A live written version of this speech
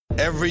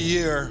Every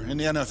year in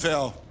the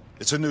NFL,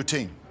 it's a new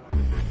team.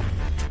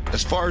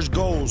 As far as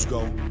goals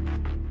go,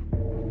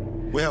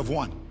 we have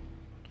one.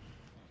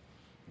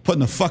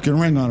 Putting a fucking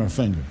ring on our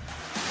finger.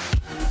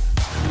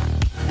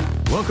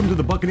 Welcome to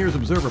the Buccaneers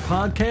Observer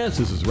Podcast.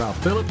 This is Ralph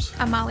Phillips.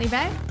 I'm Molly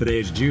Bay. Today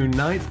is June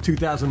 9th,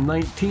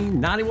 2019.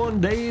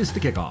 91 days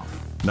to kick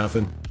off.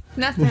 Nothing.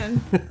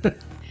 It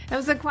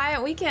was a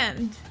quiet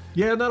weekend.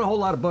 Yeah, not a whole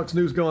lot of Bucs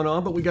news going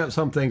on, but we got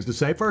some things to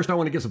say. First, I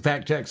want to get some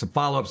fact checks, some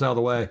follow-ups out of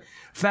the way.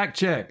 Fact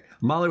check.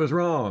 Molly was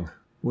wrong.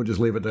 We'll just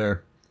leave it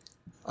there.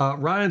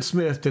 Ryan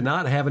Smith did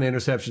not have an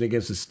interception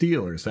against the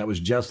Steelers. That was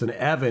Justin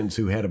Evans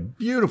who had a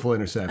beautiful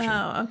interception.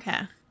 Oh,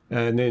 okay.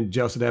 And then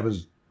Justin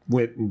Evans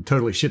went and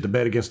totally shit the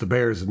bed against the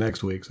Bears the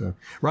next week. So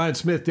Ryan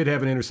Smith did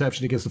have an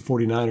interception against the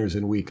 49ers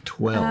in week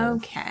 12.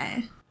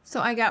 Okay. So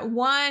I got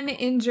one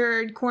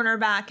injured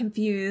cornerback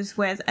confused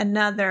with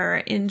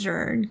another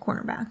injured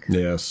cornerback.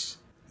 Yes.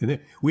 And then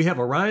we have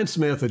a Ryan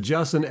Smith, a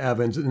Justin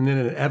Evans, and then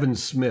an Evan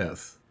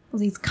Smith. Well,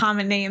 these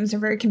common names are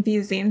very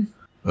confusing.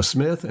 A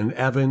Smith, an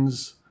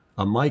Evans,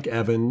 a Mike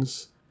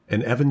Evans,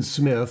 an Evan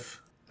Smith.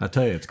 I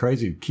tell you, it's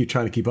crazy. Keep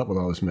trying to keep up with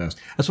all this mess.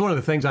 That's one of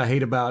the things I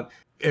hate about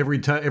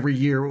every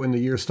year when the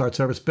year starts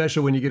up,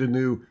 especially when you get a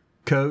new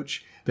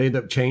coach. They end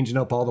up changing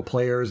up all the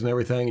players and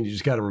everything, and you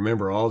just got to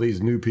remember all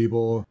these new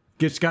people.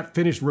 Just got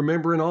finished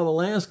remembering all the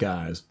last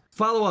guys.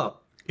 Follow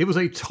up. It was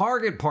a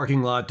Target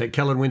parking lot that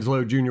Kellen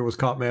Winslow Jr. was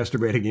caught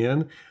masturbating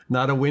in,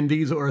 not a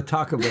Wendy's or a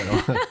Taco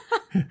Bell.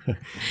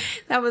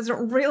 That was a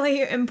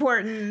really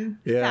important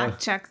fact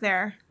check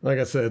there. Like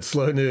I said,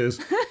 slow news.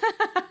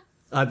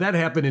 That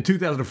happened in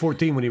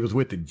 2014 when he was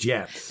with the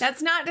Jets.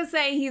 That's not to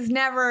say he's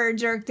never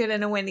jerked it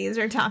in a Wendy's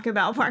or Taco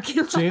Bell parking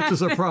lot.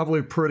 Chances are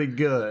probably pretty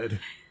good.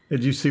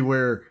 Did you see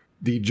where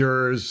the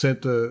jurors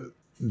sent the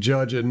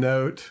judge a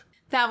note?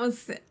 That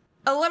was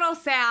a little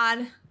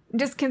sad,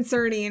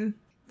 disconcerting.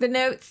 The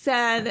note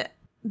said,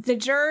 the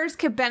jurors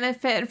could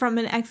benefit from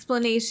an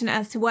explanation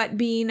as to what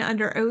being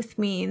under oath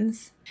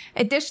means.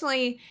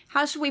 Additionally,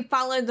 how should we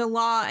follow the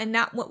law and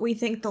not what we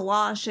think the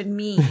law should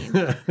mean?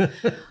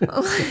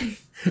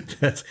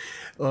 That's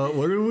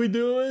what are we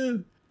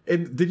doing?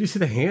 And did you see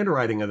the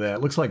handwriting of that?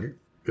 It looks like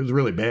it was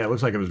really bad. It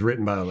looks like it was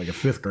written by like a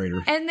fifth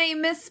grader. And they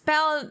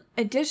misspelled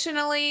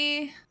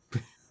additionally.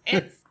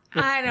 Hey,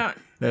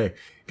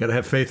 gotta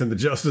have faith in the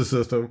justice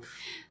system.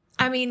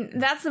 I mean,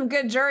 that's some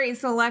good jury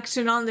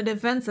selection on the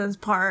defense's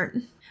part.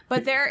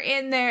 But they're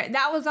in there.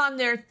 That was on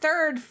their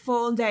third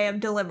full day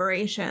of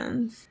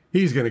deliberations.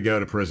 He's going to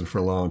go to prison for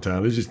a long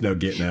time. There's just no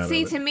getting out of it.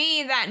 See, to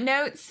me, that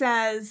note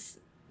says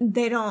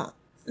they're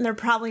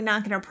probably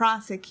not going to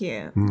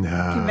prosecute.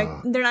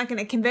 No. They're not going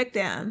to convict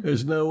him.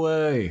 There's no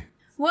way.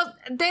 Well,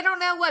 they don't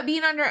know what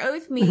being under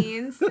oath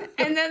means.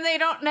 And then they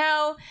don't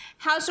know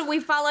how should we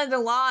follow the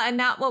law and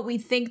not what we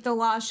think the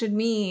law should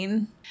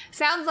mean.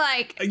 Sounds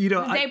like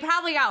they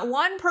probably got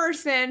one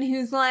person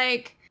who's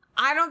like,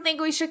 I don't think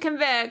we should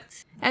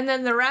convict. And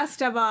then the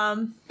rest of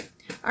them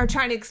are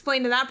trying to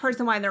explain to that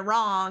person why they're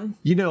wrong.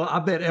 I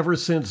bet ever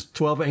since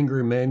 12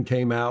 Angry Men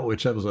came out,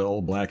 which that was an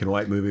old black and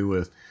white movie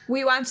with...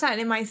 We watched that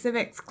in my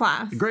civics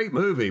class. Great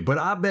movie. But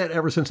I bet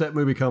ever since that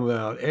movie come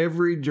out,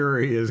 every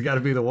jury has got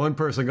to be the one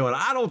person going,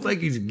 I don't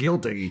think he's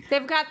guilty.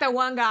 They've got the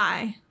one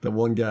guy. The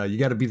one guy. You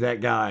got to be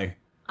that guy.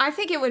 I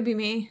think it would be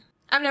me.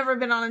 I've never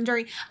been on a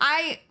jury.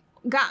 I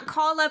got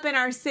called up in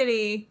our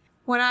city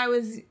when I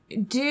was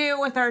due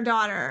with our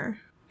daughter.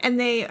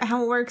 And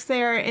how it works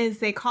there is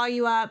they call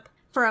you up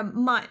for a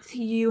month.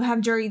 You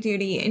have jury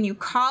duty and you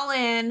call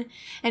in.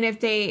 And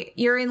if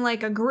you're in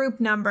like a group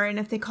number, and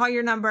if they call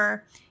your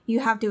number, you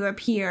have to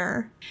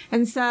appear.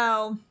 And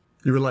so...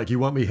 You were like, you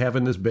want me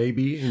having this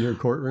baby in your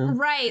courtroom?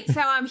 Right. So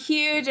I'm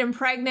huge and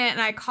pregnant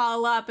and I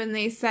call up and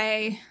they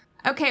say,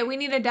 okay, we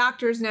need a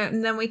doctor's note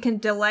and then we can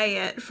delay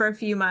it for a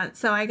few months.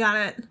 So I got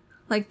it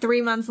like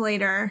 3 months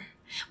later.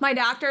 My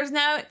doctor's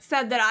note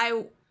said that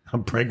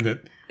I'm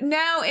pregnant.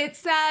 No, it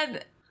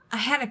said I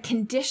had a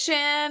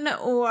condition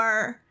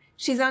or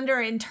she's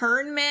under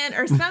internment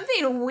or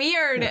something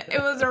weird.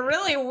 It was a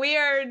really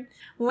weird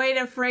way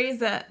to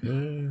phrase it.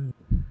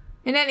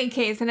 In any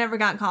case, I never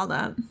got called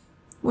up,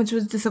 which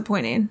was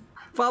disappointing.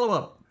 Follow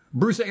up.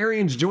 Bruce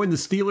Arians joined the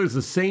Steelers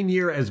the same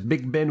year as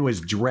Big Ben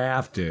was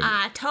drafted.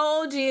 I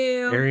told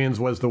you. Arians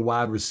was the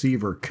wide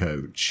receiver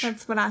coach.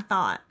 That's what I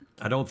thought.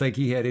 I don't think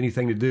he had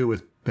anything to do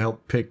with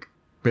help pick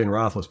Ben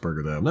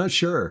Roethlisberger, though. I'm not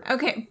sure.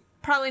 Okay,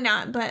 probably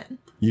not, but...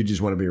 You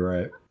just want to be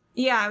right.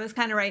 Yeah, I was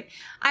kind of right.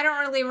 I don't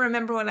really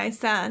remember what I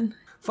said.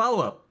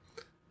 Follow up.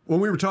 When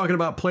we were talking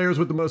about players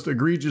with the most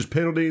egregious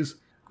penalties,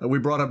 we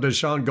brought up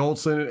Deshaun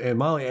Goldson, and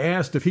Molly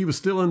asked if he was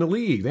still in the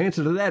league. The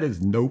answer to that is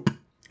nope.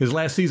 His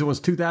last season was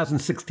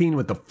 2016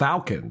 with the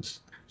Falcons.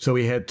 So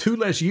he had 2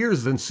 less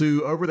years than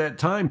Sue over that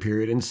time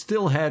period and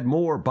still had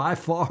more, by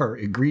far,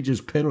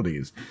 egregious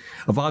penalties.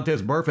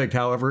 Avontes Burfict,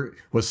 however,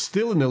 was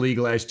still in the league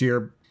last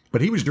year, but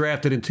he was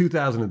drafted in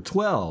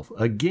 2012.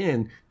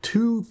 Again,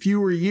 2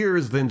 fewer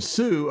years than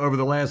Sue over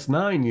the last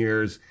 9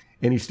 years,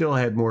 and he still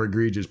had more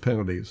egregious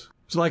penalties.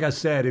 So like I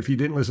said, if you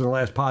didn't listen to the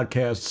last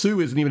podcast, Sue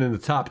isn't even in the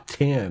top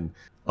 10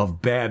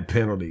 of bad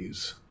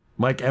penalties.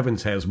 Mike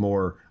Evans has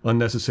more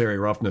unnecessary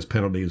roughness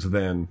penalties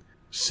than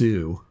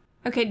Sue.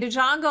 Okay,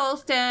 DeJon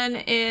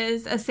Golston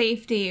is a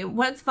safety.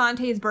 What's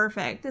Vontae's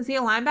perfect? Is he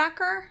a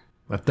linebacker?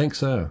 I think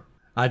so.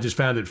 I just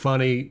found it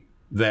funny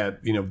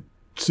that,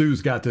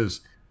 Sue's got this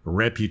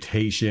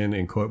reputation,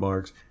 in quote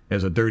marks,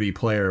 as a dirty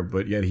player,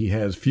 but yet he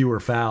has fewer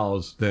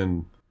fouls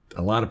than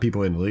a lot of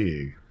people in the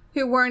league.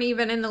 Who weren't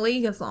even in the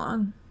league as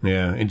long.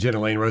 Yeah, and Jenna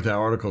Lane wrote that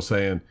article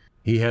saying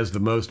he has the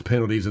most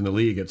penalties in the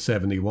league at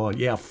 71.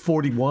 Yeah,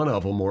 41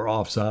 of them were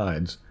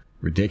offsides.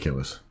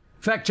 Ridiculous.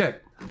 Fact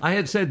check. I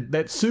had said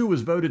that Sue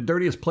was voted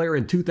dirtiest player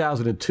in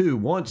 2002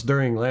 once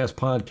during last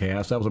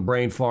podcast. That was a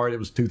brain fart. It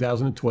was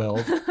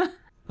 2012.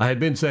 I had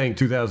been saying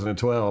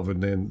 2012,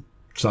 and then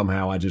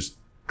somehow I just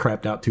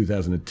crapped out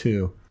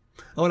 2002.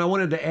 Oh, and I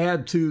wanted to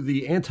add to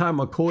the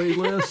anti-McCoy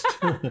list.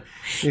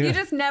 You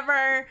just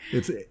never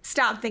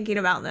stop thinking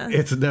about this.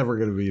 It's never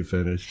going to be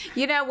finished.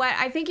 You know what?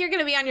 I think you're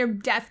going to be on your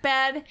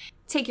deathbed,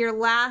 take your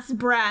last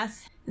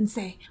breath, and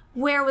say,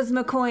 where was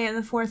McCoy in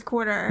the fourth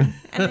quarter?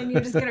 And then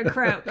you're just going to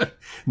croak.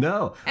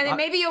 No. And then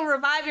maybe you'll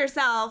revive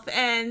yourself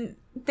and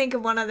think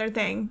of one other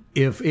thing.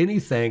 If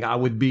anything, I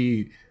would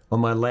be on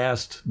my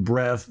last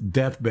breath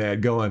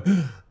deathbed going,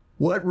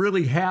 what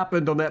really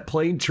happened on that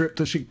plane trip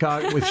to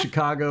Chicago with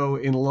Chicago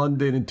in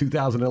London in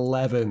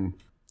 2011?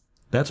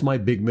 That's my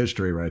big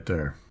mystery right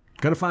there.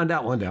 Gonna find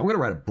out one day. I'm gonna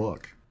write a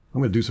book.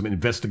 I'm gonna do some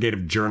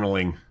investigative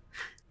journaling.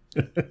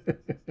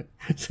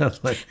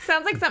 Sounds like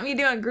something you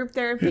do in group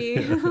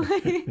therapy.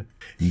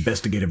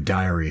 Investigative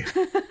diary.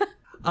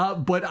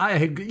 But I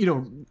had,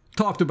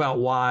 talked about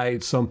why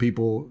some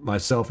people,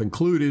 myself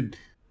included,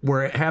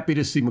 were happy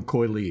to see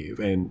McCoy leave,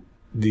 and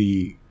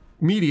the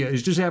media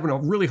is just having a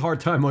really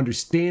hard time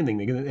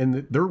understanding,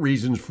 and their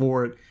reasons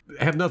for it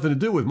have nothing to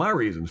do with my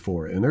reasons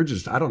for it. And they're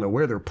just, I don't know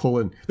where they're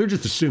pulling. They're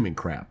just assuming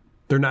crap.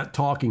 They're not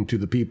talking to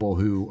the people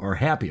who are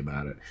happy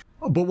about it.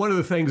 But one of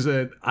the things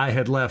that I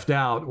had left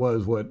out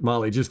was what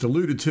Molly just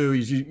alluded to.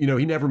 Is,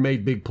 he never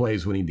made big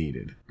plays when he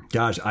needed.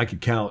 Gosh, I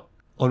could count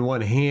on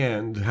one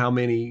hand how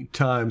many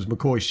times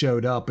McCoy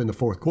showed up in the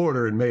fourth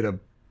quarter and made a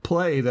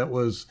play that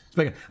was,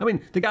 I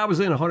mean, the guy was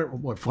in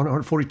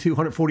 142,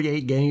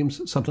 148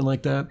 games, something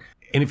like that.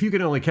 And if you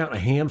can only count a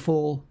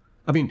handful,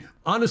 I mean,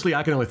 honestly,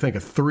 I can only think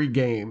of 3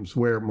 games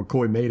where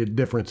McCoy made a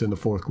difference in the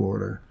fourth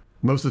quarter.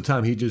 Most of the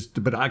time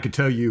but I could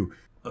tell you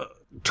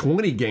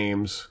 20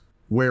 games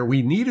where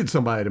we needed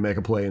somebody to make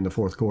a play in the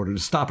fourth quarter to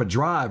stop a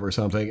drive or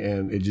something,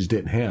 and it just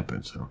didn't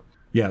happen. So,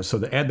 yeah,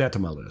 so add that to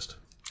my list.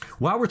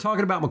 While we're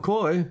talking about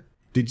McCoy,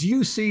 did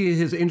you see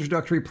his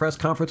introductory press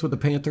conference with the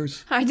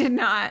Panthers? I did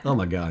not. Oh,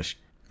 my gosh.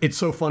 It's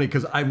so funny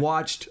because I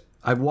watched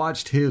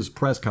his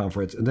press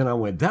conference, and then I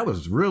went, that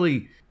was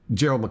really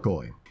Gerald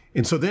McCoy.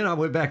 And so then I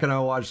went back and I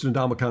watched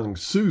Ndamukong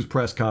Suh's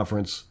press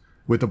conference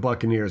with the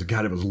Buccaneers.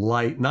 God, it was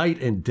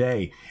night and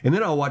day. And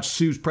then I watched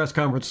Suh's press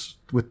conference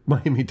with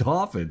Miami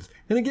Dolphins.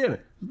 And again,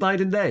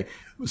 night and day.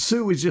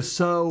 Suh is just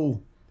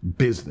so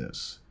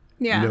business.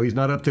 Yeah. He's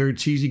not up there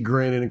cheesy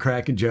grinning and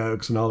cracking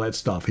jokes and all that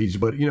stuff. He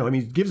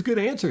gives good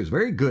answers,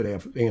 very good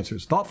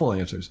answers, thoughtful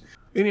answers.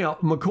 Anyhow,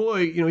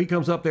 McCoy, he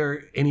comes up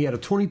there and he had a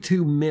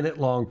 22-minute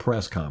long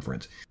press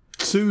conference.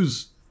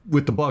 Suh's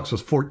with the Bucs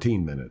was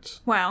 14 minutes.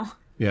 Wow.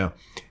 Yeah.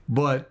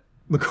 But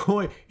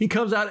McCoy, he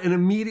comes out and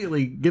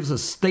immediately gives a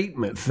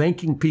statement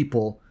thanking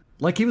people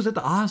like he was at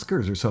the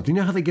Oscars or something. You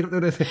know how they get up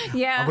there to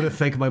yeah. I'm going to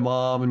thank my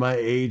mom and my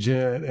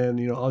agent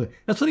and, all that.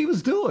 That's what he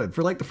was doing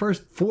for like the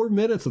first 4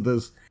 minutes of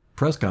this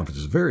press conference.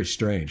 It was very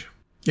strange.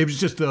 It was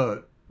just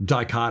a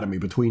dichotomy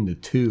between the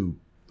two.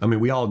 I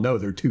mean, we all know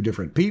they're two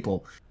different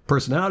people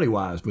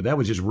personality-wise, but that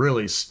was just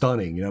really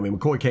stunning.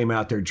 McCoy came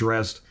out there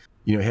dressed,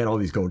 had all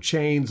these gold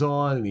chains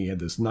on, and he had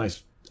this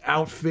nice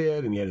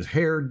outfit, and he had his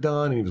hair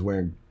done, and he was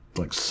wearing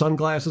like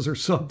sunglasses or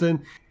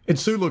something. And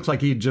Suh looks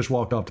like he had just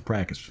walked off the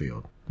practice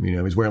field.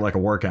 He's wearing like a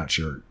workout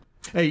shirt.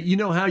 Hey, you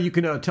know how you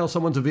can tell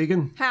someone's a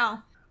vegan?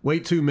 How?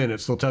 Wait 2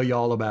 minutes. They'll tell you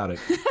all about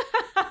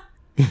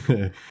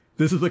it.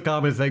 This is a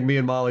common thing me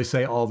and Molly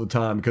say all the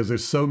time because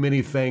there's so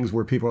many things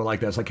where people are like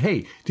that. It's like,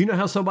 hey, do you know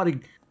how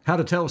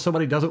to tell if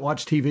somebody doesn't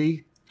watch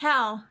TV?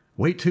 How?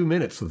 Wait 2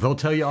 minutes. They'll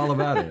tell you all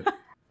about it.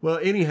 Well,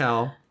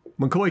 anyhow,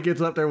 McCoy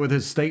gets up there with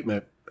his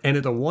statement, and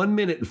at the 1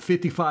 minute and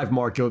 55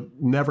 mark, you'll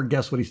never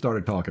guess what he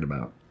started talking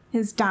about.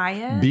 His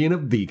diet? Being a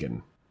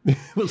vegan.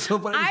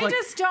 I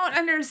just don't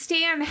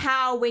understand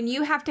how when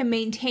you have to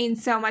maintain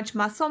so much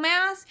muscle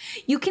mass,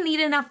 you can eat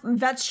enough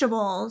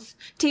vegetables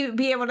to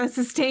be able to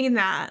sustain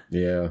that.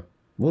 Yeah,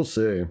 we'll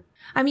see.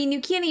 I mean, you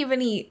can't even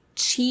eat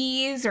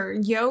cheese or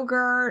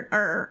yogurt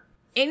or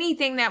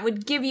anything that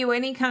would give you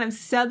any kind of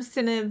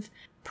substantive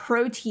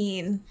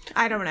protein.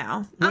 I don't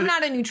know. I'm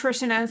not a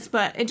nutritionist,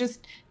 but it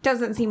just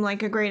doesn't seem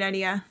like a great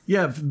idea.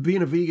 Yeah,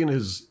 being a vegan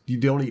is you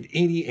don't eat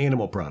any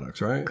animal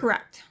products, right?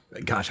 Correct.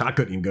 Gosh, I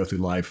couldn't even go through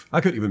life.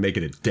 I couldn't even make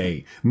it a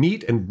day.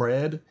 Meat and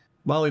bread.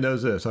 Molly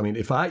knows this. I mean,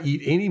 if I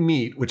eat any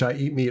meat, which I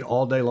eat meat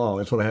all day long,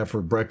 that's what I have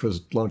for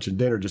breakfast, lunch, and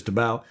dinner just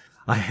about,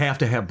 I have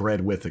to have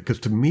bread with it. Because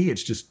to me,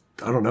 it's just,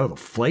 I don't know, the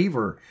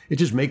flavor, it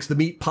just makes the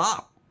meat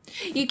pop.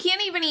 You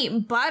can't even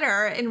eat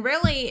butter. And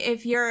really,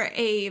 if you're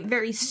a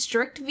very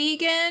strict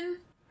vegan,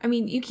 I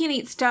mean, you can't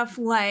eat stuff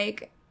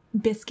like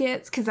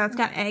biscuits because that's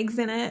got eggs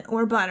in it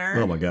or butter.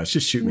 Oh my gosh,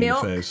 just shoot me in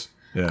the face.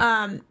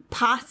 Yeah.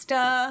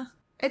 Pasta.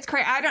 It's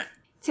crazy.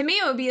 To me,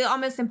 it would be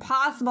almost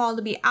impossible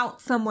to be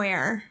out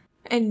somewhere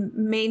and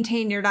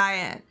maintain your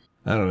diet.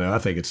 I don't know. I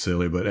think it's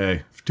silly, but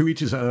hey, to each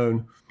his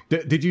own.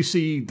 Did you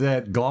see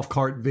that golf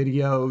cart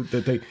video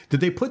that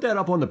did they put that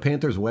up on the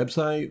Panthers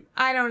website?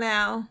 I don't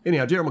know.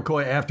 Anyhow, Gerald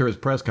McCoy, after his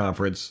press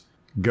conference,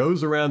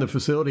 goes around the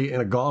facility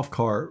in a golf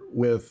cart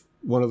with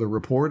one of the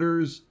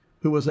reporters.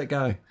 Who was that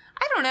guy?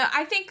 I don't know.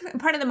 I think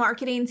part of the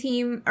marketing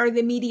team or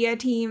the media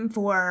team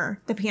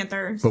for the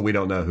Panthers. But we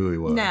don't know who he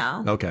was.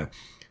 No. Okay.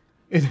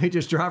 And they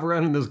just drive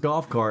around in this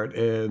golf cart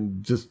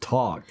and just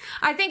talk.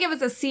 I think it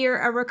was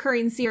a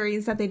recurring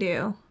series that they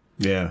do.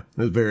 Yeah,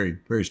 it's very,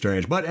 very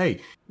strange. But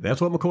hey, that's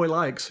what McCoy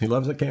likes. He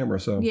loves the camera,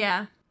 so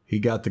yeah. He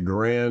got the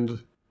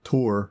grand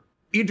tour.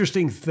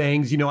 Interesting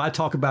things. I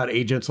talk about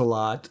agents a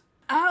lot.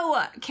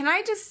 Oh, can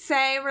I just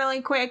say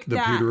really quick the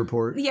Pewter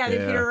Report? Yeah, the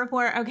Pewter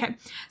Report. Okay.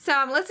 So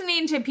I'm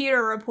listening to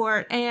Pewter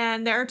Report,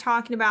 and they're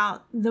talking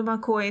about the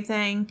McCoy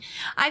thing.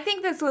 I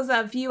think this was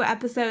a few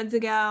episodes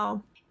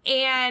ago,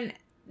 and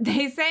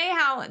they say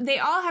how they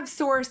all have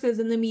sources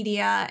in the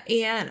media,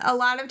 and a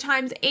lot of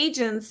times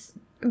agents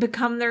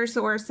become their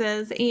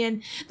sources,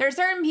 and there are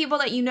certain people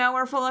that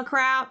are full of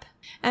crap,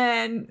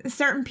 and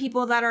certain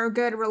people that are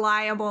good,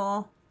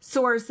 reliable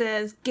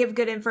sources give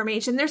good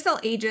information. They're still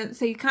agents,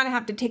 so you kind of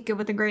have to take it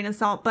with a grain of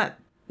salt. But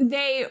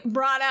they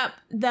brought up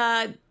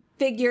the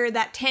figure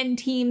that 10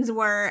 teams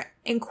were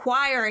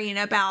inquiring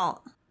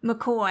about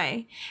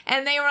McCoy,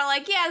 and they were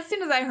like, yeah, as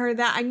soon as I heard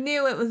that, I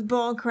knew it was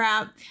bull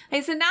crap. They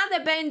said, not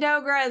that Ben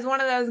Dogra is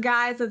one of those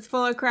guys that's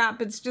full of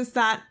crap, it's just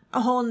that a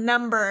whole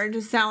number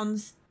just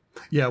sounds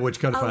which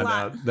kind of find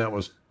out that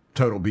was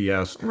total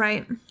BS.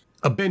 Right.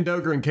 Ben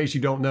Dogra, in case you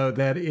don't know,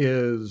 that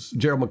is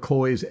Gerald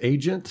McCoy's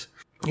agent.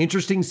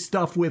 Interesting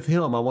stuff with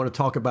him. I want to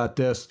talk about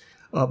this.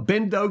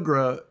 Ben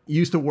Dogra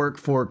used to work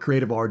for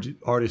creative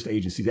artist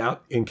agencies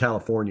out in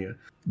California.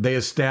 They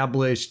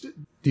established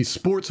the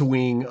sports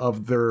wing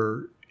of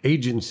their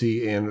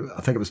agency in,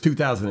 I think it was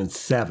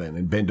 2007.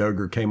 And Ben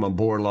Dogra came on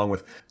board along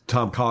with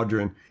Tom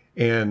Caudron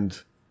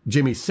and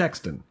Jimmy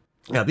Sexton.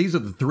 Now, these are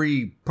the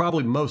three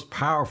probably most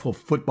powerful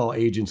football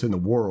agents in the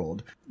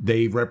world.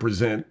 They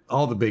represent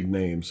all the big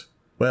names.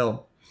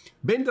 Well,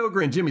 Ben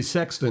Dogra and Jimmy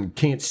Sexton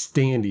can't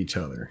stand each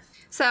other.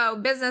 So,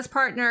 business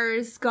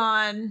partners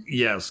gone...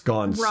 Yes,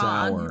 gone wrong.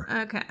 sour.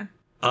 Okay.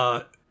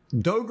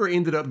 Dogra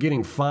ended up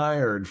getting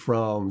fired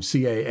from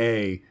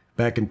CAA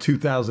back in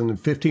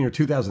 2015 or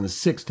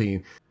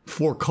 2016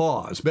 for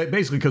cause.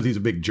 Basically because he's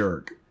a big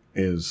jerk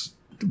is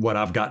what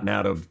I've gotten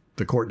out of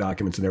the court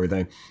documents and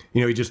everything.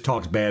 He just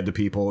talks bad to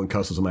people and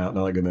cusses them out and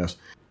all that good mess.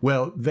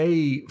 Well,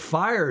 they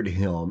fired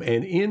him,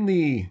 and in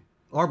the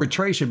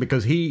arbitration,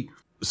 because he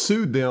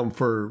sued them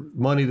for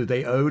money that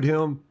they owed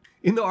him,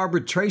 in the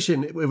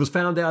arbitration, it was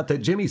found out that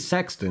Jimmy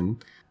Sexton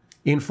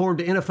informed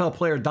NFL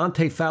player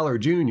Dante Fowler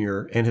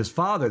Jr. and his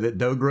father that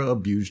Dogra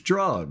abused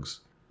drugs,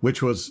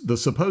 which was the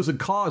supposed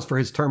cause for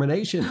his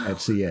termination at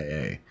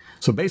CAA.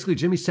 So basically,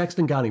 Jimmy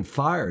Sexton got him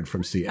fired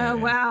from CAA. Oh,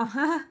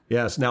 wow.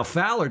 Yes. Now,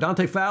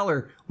 Dante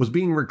Fowler, was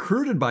being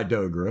recruited by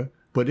Dogra,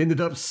 but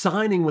ended up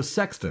signing with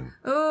Sexton.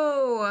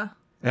 Ooh.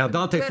 Now,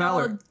 Dante Good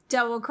Fowler... old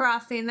double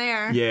crossing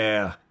there.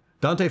 Yeah.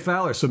 Dante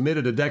Fowler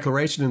submitted a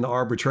declaration in the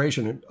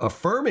arbitration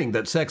affirming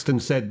that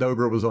Sexton said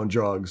Dogra was on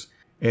drugs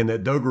and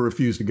that Dogra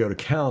refused to go to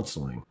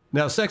counseling.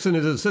 Now, Sexton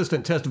and his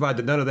assistant testified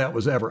that none of that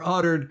was ever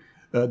uttered.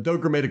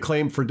 Dogra made a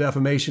claim for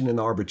defamation in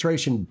the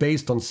arbitration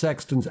based on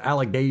Sexton's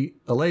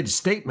alleged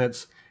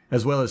statements,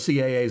 as well as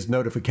CAA's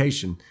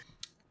notification.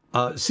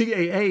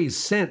 CAA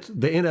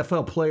sent the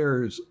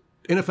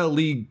NFL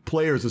League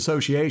Players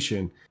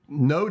Association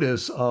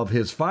notice of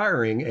his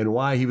firing and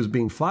why he was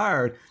being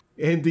fired,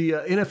 and the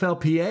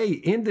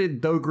NFLPA ended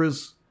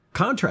Dogra's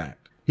contract.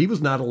 He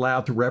was not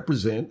allowed to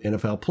represent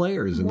NFL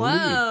players in the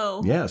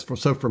league. Yes,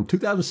 so from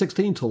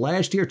 2016 to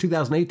last year,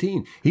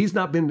 2018, he's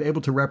not been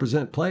able to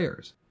represent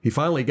players. He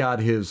finally got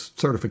his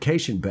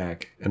certification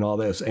back and all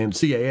this, and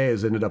CAA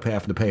has ended up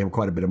having to pay him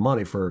quite a bit of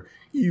money for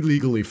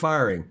illegally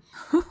firing.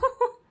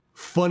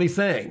 Funny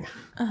thing,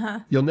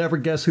 you'll never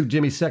guess who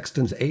Jimmy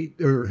Sexton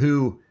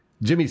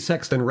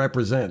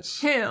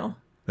represents. Who?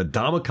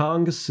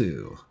 Adama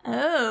Suh.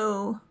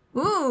 Oh.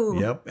 Ooh.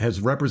 Yep,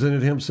 has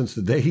represented him since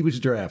the day he was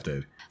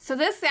drafted. So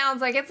this sounds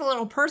like it's a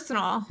little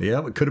personal.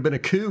 Yep, it could have been a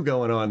coup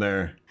going on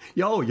there.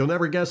 You'll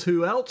never guess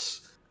who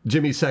else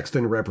Jimmy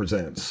Sexton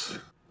represents.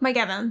 Mike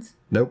Evans.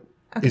 Nope.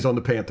 Okay. He's on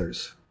the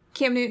Panthers.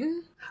 Cam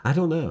Newton? I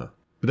don't know.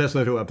 But that's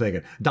not who I'm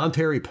thinking.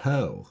 Dontari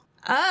Poe.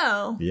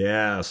 Oh.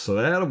 Yeah, so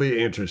that'll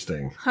be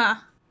interesting. Huh.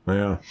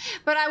 Yeah.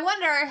 But I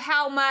wonder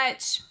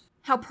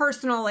how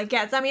personal it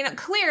gets. I mean,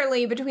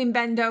 clearly between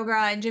Ben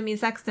Dogra and Jimmy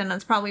Sexton,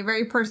 it's probably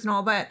very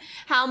personal, but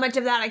how much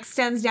of that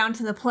extends down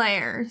to the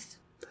players?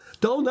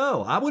 Don't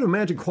know. I would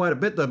imagine quite a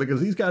bit, though,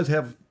 because these guys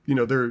have,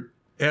 they're,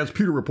 as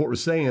Pewter Report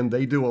was saying,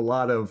 they do a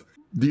lot of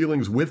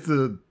dealings with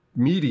the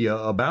media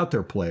about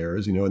their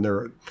players, and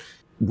they're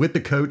with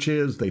the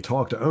coaches. They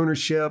talk to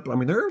ownership. I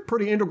mean, they're a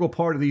pretty integral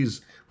part of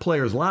these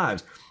players'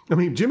 lives. I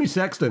mean, Jimmy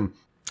Sexton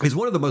is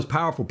one of the most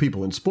powerful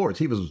people in sports.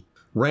 He was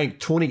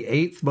ranked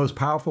 28th most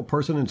powerful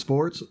person in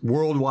sports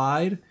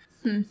worldwide.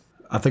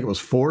 I think it was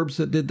Forbes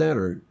that did that,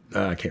 or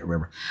I can't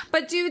remember.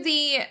 But do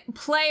the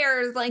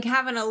players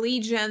have an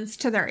allegiance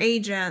to their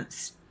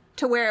agents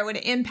to where it would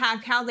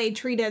impact how they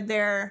treated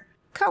their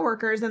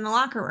coworkers in the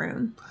locker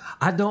room?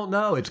 I don't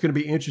know. It's going to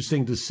be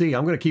interesting to see.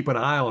 I'm going to keep an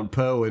eye on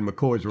Poe and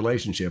McCoy's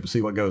relationship and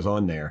see what goes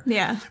on there.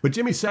 Yeah. But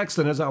Jimmy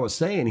Sexton, as I was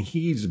saying,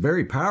 he's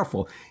very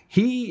powerful.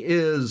 He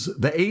is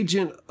the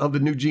agent of the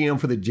new GM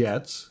for the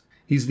Jets.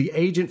 He's the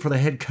agent for the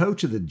head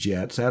coach of the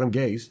Jets, Adam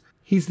Gase.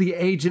 He's the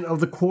agent of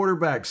the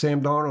quarterback,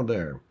 Sam Darnold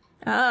there.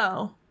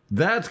 Oh.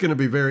 That's going to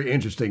be very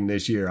interesting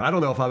this year. I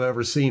don't know if I've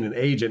ever seen an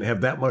agent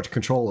have that much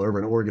control over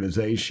an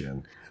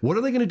organization. What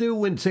are they going to do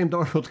when Sam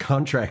Darnold's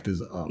contract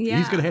is up? Yeah.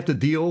 He's going to have to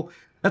deal.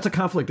 That's a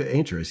conflict of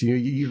interest. You're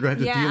going to have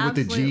to deal with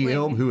absolutely. the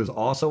GM, who is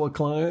also a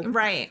client,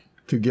 Right.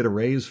 to get a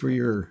raise for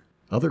your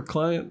other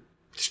client.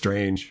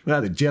 Strange.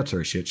 Well, the Jets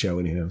are a shit show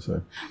anyhow.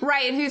 So.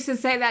 Right. Who's to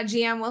say that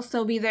GM will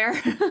still be there?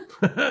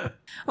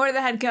 Or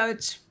the head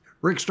coach?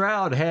 Rick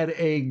Stroud had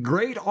a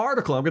great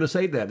article. I'm going to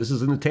say that. This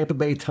is in the Tampa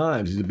Bay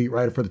Times. He's a beat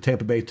writer for the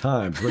Tampa Bay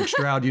Times. Rick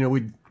Stroud,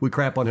 we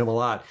crap on him a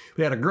lot.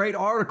 He had a great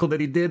article that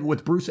he did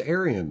with Bruce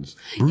Arians.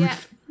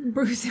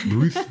 Bruce.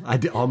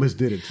 Almost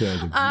did it too.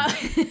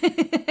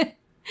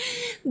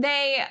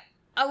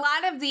 A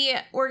lot of the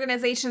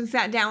organizations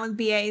sat down with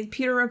BA.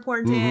 Pewter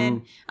Report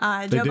did.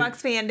 Joe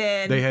Buck's fan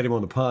did. They had him on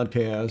the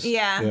podcast.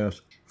 Yeah.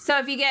 Yes. So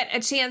if you get a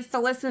chance to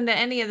listen to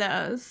any of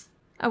those,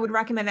 I would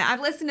recommend it.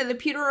 I've listened to the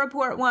Pewter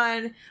Report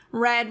one,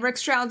 read Rick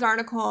Stroud's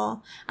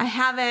article. I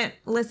haven't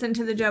listened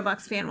to the Joe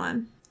Buck's fan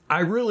one. I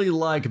really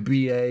like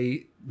BA,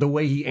 the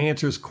way he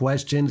answers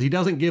questions. He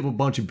doesn't give a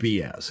bunch of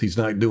BS. He's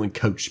not doing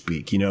coach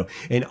speak,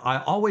 And I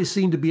always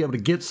seem to be able to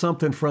get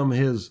something from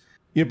his,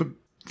 but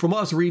from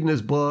us reading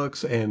his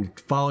books and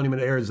following him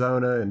in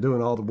Arizona and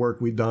doing all the work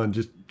we've done,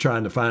 just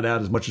trying to find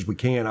out as much as we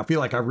can. I feel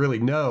like I really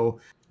know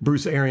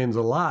Bruce Arians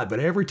a lot,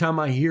 but every time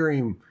I hear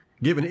him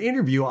give an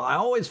interview, I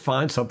always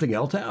find something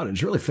else out. And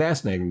it's really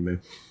fascinating to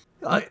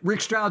me.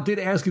 Rick Stroud did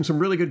ask him some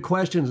really good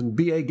questions, and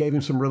BA gave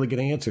him some really good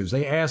answers.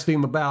 They asked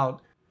him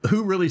about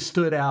who really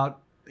stood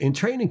out in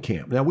training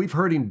camp. Now, we've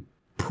heard him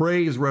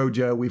praise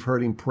Rojo. We've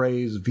heard him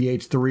praise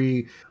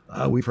VH3.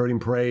 We've heard him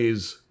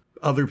praise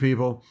other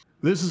people.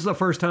 This is the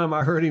first time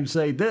I heard him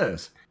say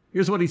this.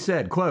 Here's what he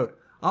said, quote,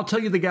 "I'll tell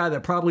you the guy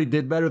that probably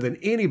did better than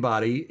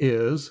anybody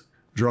is,"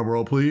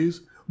 drumroll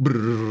please,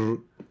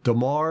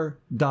 DeMar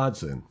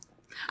Dodson.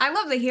 I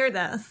love to hear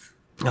this.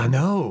 I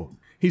know.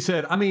 He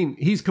said,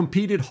 he's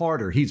competed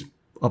harder. He's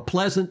a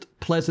pleasant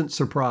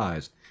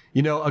surprise.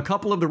 A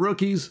couple of the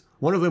rookies,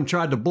 one of them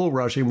tried to bull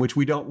rush him, which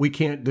we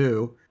don't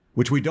do.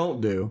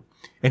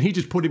 And he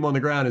just put him on the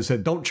ground and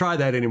said, "Don't try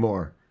that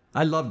anymore."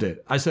 I loved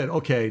it. I said,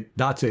 "Okay,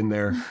 Dot's in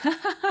there."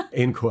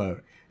 End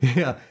quote.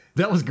 Yeah,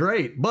 that was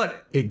great.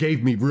 But it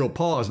gave me real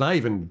pause. And I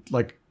even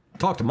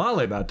talked to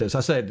Molly about this. I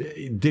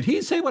said, did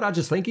he say what I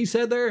just think he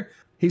said there?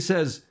 He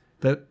says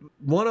that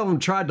one of them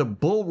tried to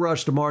bull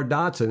rush DeMar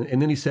Dodson,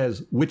 and then he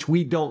says, "which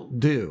we don't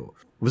do."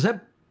 Was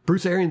that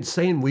Bruce Arians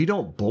saying we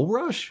don't bull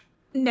rush?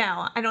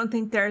 No, I don't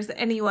think there's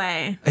any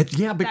way.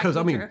 Because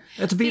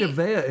that's Vita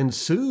Vea and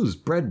Sue's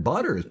bread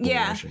butter is bull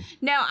rushing.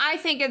 No, I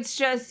think it's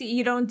just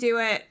you don't do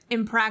it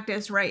in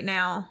practice right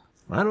now.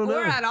 I don't know.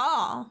 Or at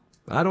all.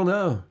 I don't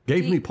know.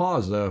 Gave me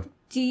pause, though.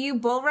 Do you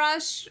bull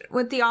rush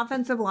with the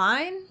offensive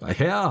line?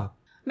 Yeah.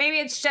 Maybe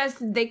it's just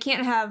they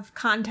can't have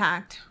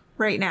contact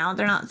right now.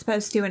 They're not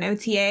supposed to in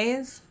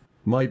OTAs.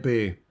 Might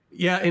be.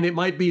 Yeah, and it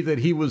might be that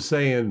he was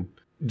saying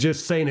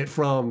it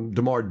from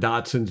DeMar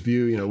Dodson's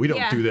view. We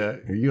don't do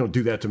that. You don't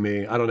do that to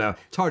me. I don't know.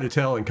 It's hard to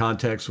tell in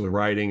context with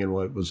writing and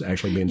what was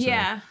actually being said.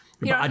 Yeah.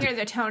 You don't hear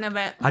the tone of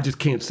it. I just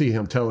can't see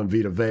him telling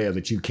Vita Vea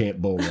that you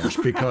can't bull rush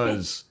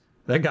because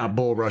that guy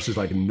bull rushes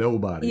like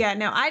nobody. Yeah,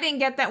 no, I didn't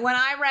get that. When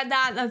I read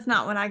that, that's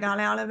not what I got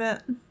out of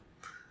it.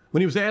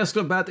 When he was asked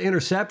about the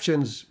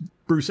interceptions,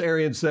 Bruce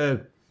Arians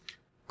said,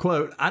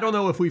 quote, "I don't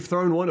know if we've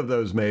thrown one of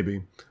those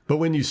maybe, but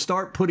when you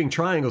start putting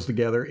triangles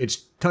together, it's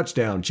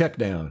touchdown, check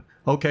down.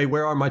 Okay,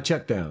 where are my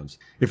check downs?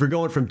 If you're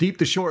going from deep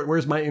to short,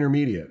 where's my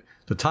intermediate?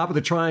 The top of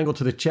the triangle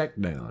to the check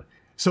down.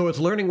 So it's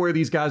learning where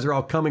these guys are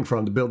all coming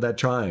from to build that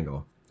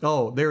triangle.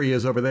 Oh, there he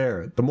is over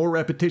there. The more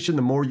repetition,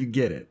 the more you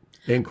get it."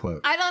 End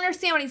quote. I don't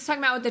understand what he's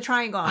talking about with the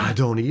triangle. I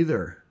don't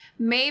either.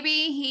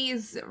 Maybe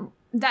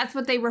that's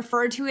what they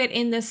refer to it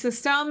in the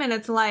system, and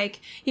it's like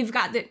you've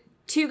got the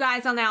two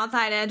guys on the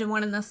outside edge and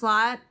one in the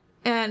slot,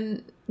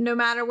 and no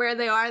matter where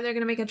they are, they're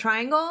going to make a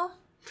triangle.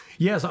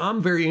 Yes,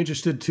 I'm very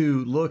interested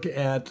to look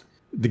at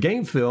the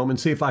game film and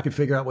see if I can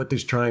figure out what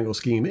this triangle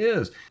scheme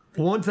is.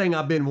 One thing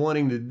I've been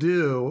wanting to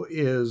do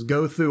is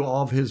go through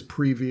all of his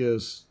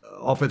previous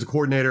offensive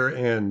coordinator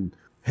and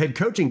head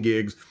coaching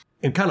gigs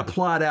and kind of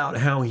plot out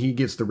how he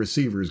gets the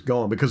receivers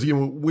going. Because,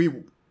 we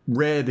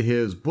read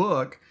his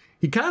book.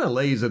 He kind of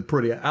lays it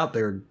pretty out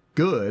there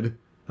good.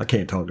 I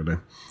can't talk today.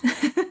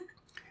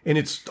 And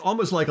it's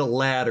almost like a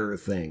ladder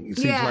thing. It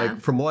seems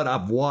like, from what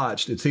I've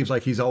watched, it seems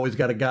like he's always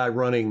got a guy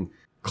running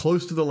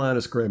close to the line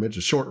of scrimmage,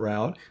 a short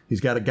route.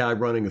 He's got a guy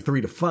running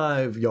 3 to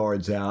 5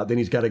 yards out. Then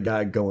he's got a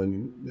guy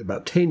going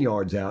about 10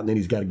 yards out. And then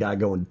he's got a guy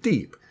going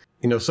deep.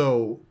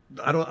 So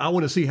I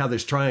want to see how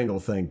this triangle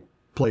thing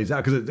plays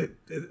out, because it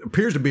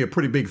appears to be a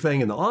pretty big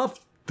thing in the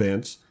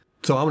offense.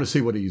 So I want to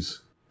see what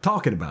he's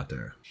talking about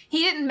there. He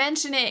didn't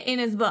mention it in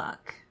his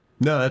book.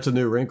 No, that's a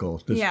new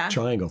wrinkle, this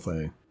triangle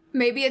thing.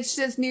 Maybe it's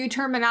just new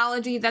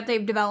terminology that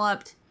they've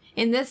developed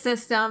in this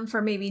system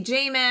for maybe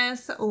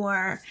Jameis,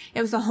 or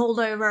it was a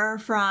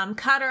holdover from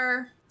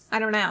Cutter. I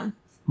don't know.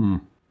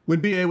 When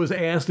B.A. was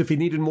asked if he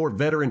needed more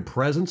veteran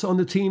presence on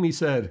the team, he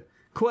said,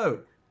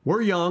 quote,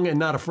 "We're young and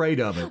not afraid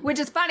of it." Which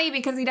is funny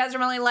because he doesn't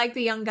really like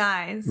the young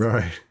guys.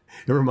 Right.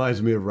 It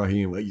reminds me of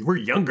Raheem. We're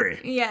younger.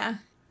 Yeah.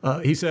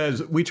 He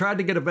says, "We tried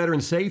to get a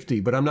veteran safety,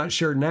 but I'm not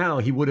sure now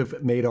he would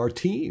have made our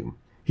team.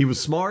 He was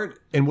smart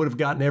and would have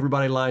gotten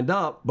everybody lined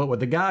up, but with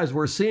the guys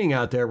we're seeing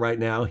out there right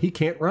now, he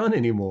can't run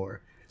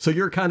anymore. So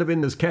you're kind of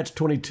in this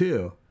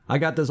catch-22. I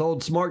got this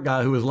old smart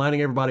guy who is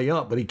lining everybody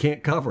up, but he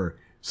can't cover.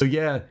 So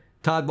yeah,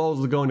 Todd Bowles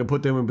is going to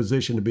put them in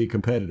position to be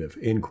competitive,"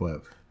 end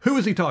quote. Who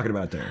is he talking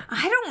about there?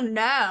 I don't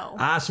know.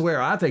 I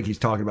swear, I think he's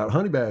talking about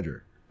Honey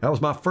Badger. That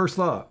was my first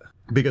thought.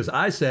 Because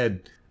I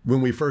said,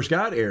 when we first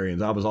got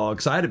Arians, I was all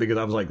excited because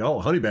I was like,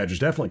 oh, Honey Badger's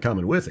definitely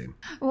coming with him.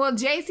 Well,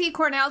 J.C.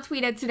 Cornell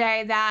tweeted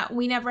today that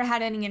we never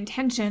had any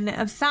intention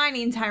of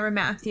signing Tyrann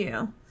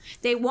Mathieu.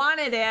 They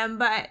wanted him,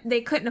 but they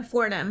couldn't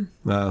afford him.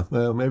 Well,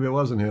 maybe it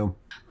wasn't him.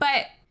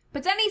 But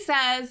then he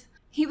says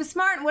he was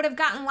smart and would have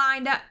gotten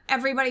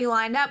everybody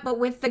lined up, but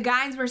with the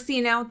guys we're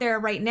seeing out there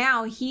right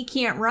now, he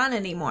can't run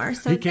anymore.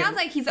 So it sounds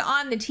like he's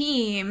on the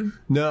team.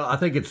 No,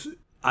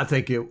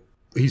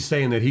 he's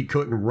saying that he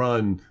couldn't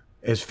run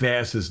as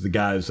fast as the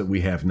guys that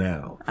we have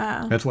now.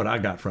 Oh. That's what I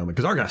got from it,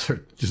 because our guys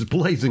are just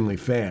blazingly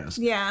fast.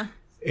 Yeah.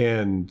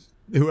 And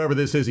whoever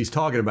this is he's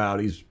talking about,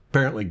 he's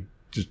apparently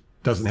just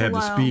doesn't have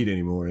the speed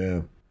anymore.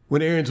 Yeah.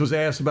 When Arians was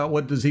asked about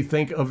what does he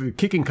think of the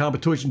kicking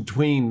competition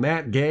between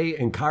Matt Gay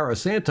and Cairo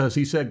Santos,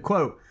 he said,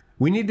 quote,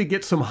 "We need to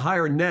get some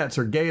higher nets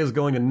or Gay is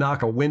going to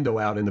knock a window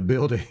out in the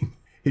building."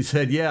 He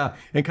said, yeah,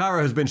 and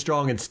Cairo has been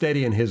strong and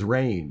steady in his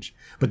range.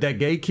 But that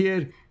Gay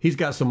kid, he's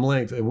got some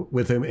length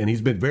with him, and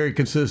he's been very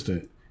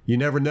consistent. You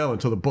never know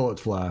until the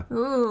bullets fly.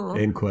 Ooh.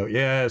 End quote.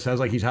 Yeah, sounds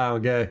like he's high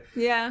on Gay.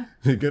 Yeah.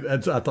 I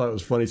thought it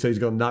was funny. He said he's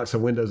going to knock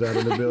some windows out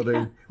in the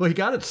building. Well, he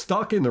got it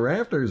stuck in the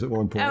rafters at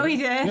one point. Oh, he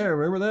did? Yeah,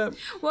 remember that?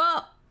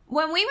 Well,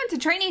 when we went to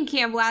training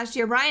camp last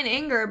year, Brian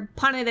Inger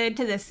punted it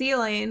to the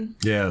ceiling.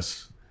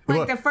 Yes.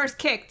 Like the first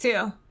kick,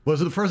 too.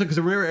 Was it the first one? Because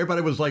remember,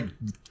 everybody was like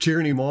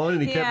cheering him on,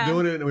 and he kept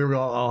doing it, and we were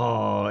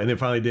all, oh, and then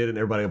finally did it, and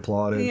everybody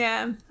applauded.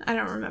 Yeah, I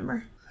don't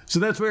remember. So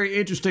that's very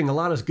interesting. A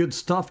lot of good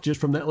stuff just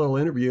from that little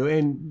interview.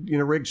 And,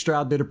 Rick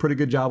Stroud did a pretty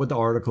good job with the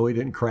article. He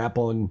didn't crap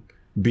on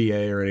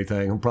BA or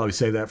anything. He'll probably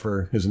save that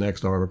for his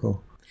next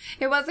article.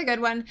 It was a good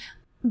one.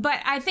 But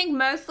I think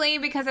mostly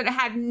because it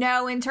had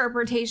no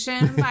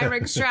interpretation by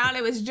Rick Stroud.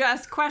 It was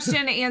just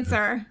question,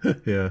 answer.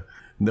 Yeah.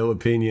 No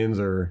opinions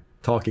or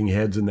talking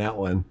heads in that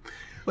one.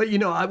 But,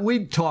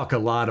 we talk a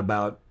lot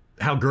about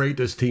how great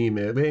this team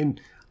is. I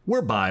mean,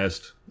 we're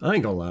biased. I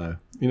ain't gonna lie.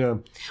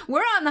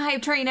 We're on the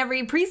hype train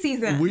every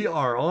preseason. We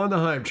are on the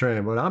hype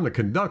train, but I'm the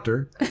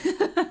conductor.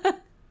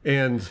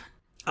 And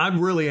I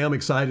really am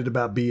excited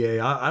about BA.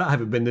 I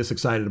haven't been this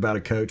excited about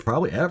a coach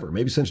probably ever,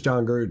 maybe since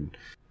John Gruden.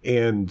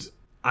 And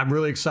I'm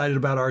really excited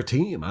about our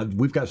team.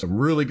 We've got some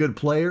really good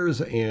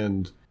players,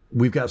 and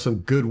we've got some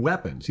good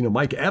weapons.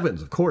 Mike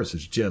Evans, of course,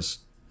 is just,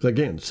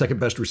 again, second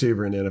best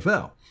receiver in the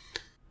NFL.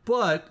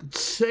 But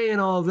saying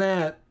all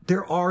that,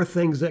 there are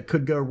things that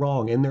could go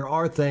wrong, and there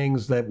are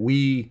things that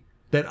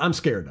I'm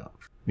scared of.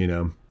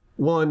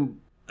 One,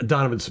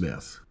 Donovan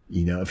Smith.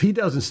 If he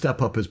doesn't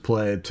step up his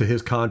play to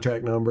his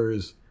contract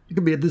numbers, it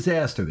could be a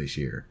disaster this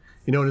year.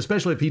 And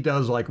especially if he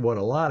does like what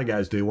a lot of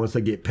guys do once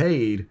they get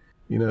paid,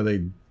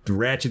 they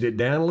ratchet it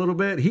down a little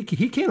bit. He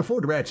can't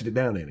afford to ratchet it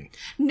down any.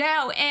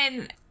 No,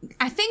 and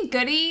I think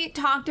Goody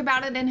talked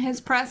about it in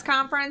his press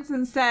conference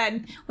and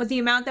said with the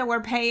amount that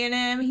we're paying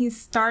him, he's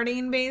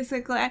starting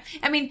basically.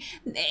 I mean,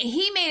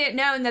 he made it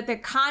known that the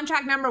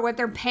contract number, what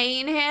they're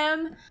paying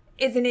him,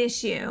 is an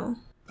issue.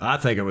 I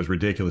think it was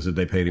ridiculous that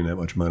they paid him that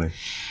much money.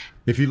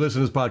 If you listen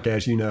to this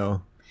podcast, you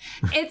know.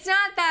 It's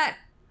not that...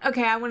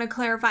 Okay, I want to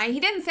clarify. He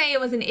didn't say it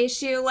was an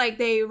issue, like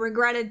they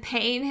regretted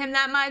paying him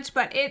that much,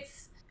 but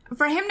it's...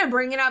 For him to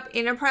bring it up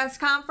in a press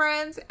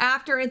conference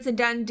after it's a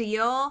done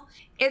deal,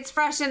 it's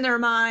fresh in their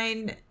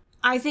mind.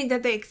 I think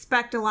that they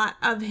expect a lot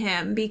of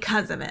him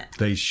because of it.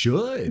 They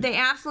should. They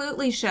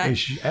absolutely should.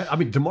 I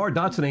mean, DeMar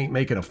Dotson ain't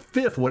making a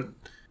fifth what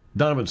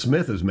Donovan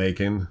Smith is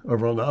making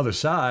over on the other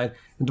side,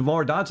 and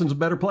DeMar Dotson's a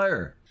better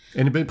player.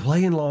 And he's been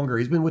playing longer.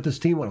 He's been with this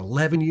team,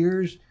 11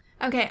 years?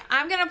 Okay,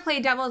 I'm going to play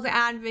devil's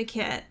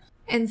advocate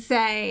and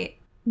say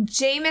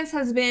Jameis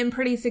has been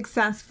pretty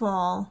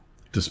successful.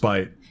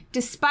 Despite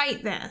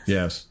this.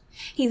 Yes.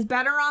 He's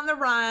better on the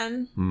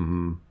run.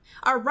 Mm-hmm.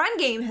 our run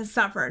game has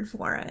suffered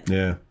for it.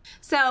 Yeah.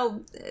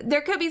 So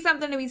there could be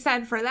something to be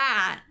said for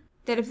that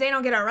if they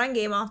don't get our run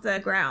game off the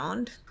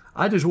ground.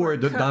 I just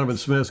worried that Donovan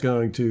Smith's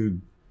going to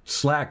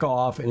slack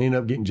off and end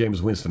up getting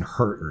Jameis Winston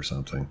hurt or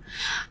something.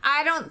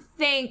 I don't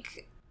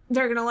think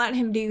they're going to let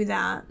him do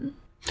that.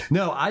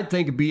 No, I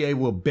think BA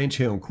will bench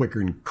him quicker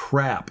than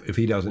crap if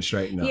he doesn't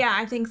straighten up. Yeah,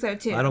 I think so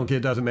too. I don't care.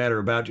 It doesn't matter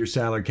about your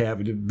salary cap.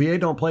 BA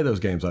don't play those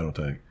games, I don't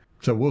think.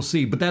 So we'll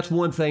see. But that's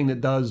one thing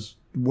that does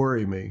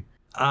worry me.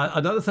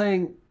 Another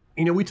thing,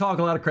 we talk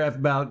a lot of crap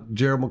about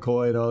Gerald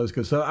McCoy and all this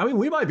good stuff. I mean,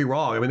 we might be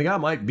wrong. I mean, the guy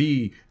might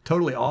be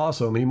totally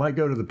awesome. He might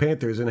go to the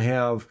Panthers and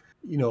have,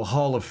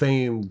 Hall of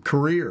Fame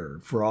career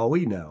for all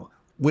we know.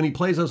 When he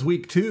plays us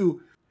week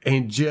 2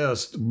 and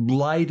just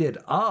light it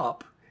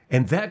up,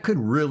 and that could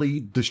really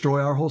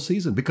destroy our whole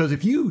season. Because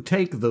if you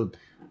take the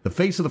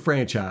face of the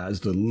franchise,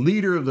 the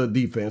leader of the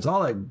defense,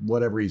 all that,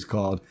 whatever he's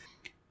called,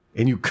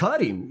 and you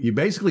cut him, you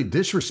basically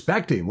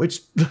disrespect him,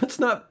 which let's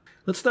not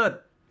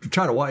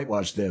try to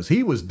whitewash this.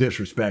 He was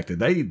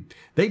disrespected.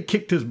 They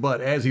kicked his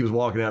butt as he was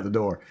walking out the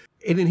door.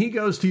 And then he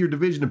goes to your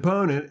division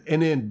opponent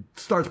and then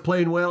starts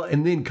playing well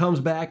and then comes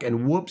back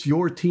and whoops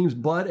your team's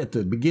butt at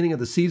the beginning of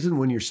the season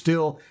when you're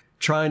still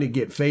trying to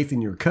get faith in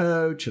your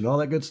coach and all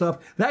that good stuff.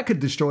 That could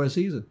destroy a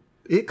season.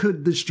 It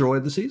could destroy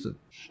the season.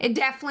 It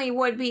definitely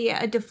would be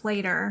a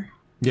deflator.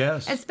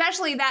 Yes.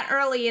 Especially that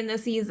early in the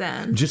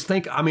season. Just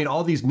think,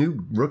 all these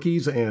new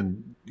rookies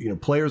and,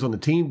 players on the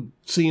team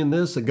seeing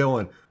this and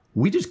going,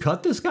 we just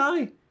cut this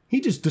guy?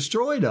 He just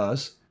destroyed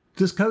us.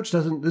 This coach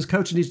and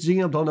these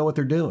GM don't know what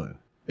they're doing.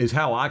 Is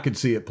how I could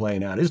see it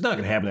playing out. It's not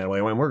going to happen that way.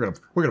 I mean, we're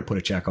gonna put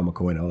a check on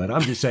McCoy and all that.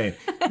 I'm just saying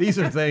these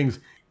are things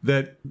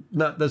that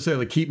not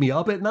necessarily keep me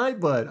up at night,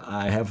 but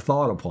I have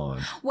thought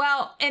upon.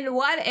 Well, and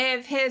what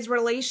if his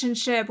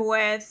relationship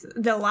with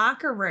the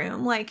locker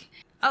room, like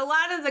a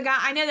lot of the guys,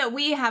 I know that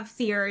we have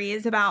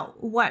theories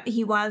about what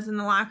he was in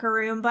the locker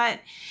room, but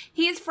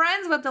he's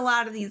friends with a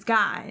lot of these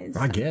guys.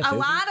 I guess. A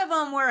lot of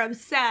them were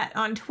upset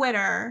on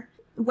Twitter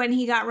when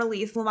he got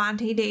released,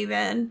 Levante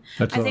David.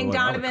 I think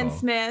Donovan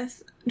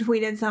Smith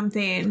tweeted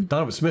something.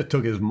 Donovan Smith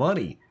took his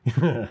money.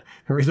 The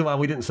reason why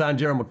we didn't sign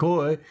Gerald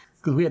McCoy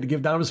because we had to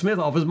give Donovan Smith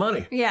off his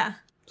money. Yeah.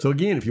 So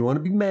again, if you want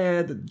to be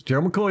mad that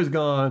Gerald McCoy's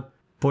gone,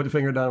 point the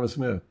finger at Donovan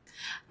Smith.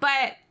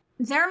 But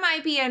there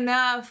might be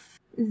enough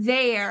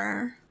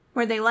there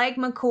where they like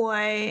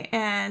McCoy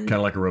and... Kind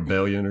of like a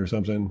rebellion or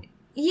something?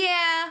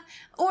 Yeah.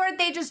 Or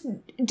they just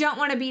don't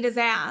want to beat his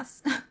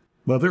ass.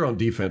 Well, if they're on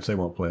defense, they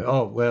won't play.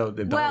 Oh, well,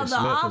 the Smith is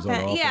on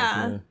offense.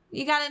 Yeah.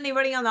 You got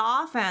anybody on the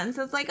offense?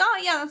 It's like,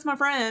 oh, yeah, that's my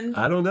friend.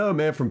 I don't know,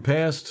 man. From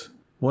past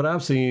what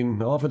I've seen,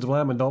 the offensive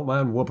linemen don't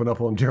mind whooping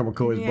up on Gerald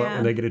McCoy's butt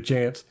when they get a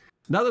chance.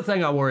 Another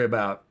thing I worry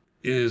about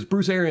is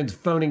Bruce Arians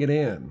phoning it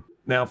in.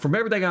 Now, from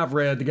everything I've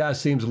read, the guy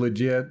seems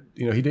legit.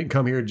 He didn't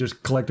come here to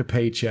just collect a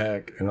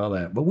paycheck and all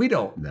that. But we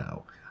don't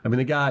know. I mean,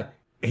 the guy,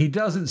 he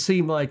doesn't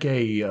seem like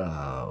a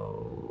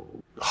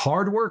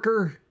hard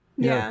worker.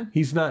 Yeah.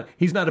 He's not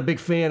a big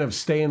fan of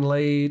staying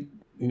late,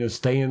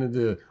 staying in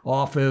the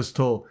office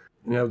till,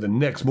 the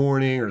next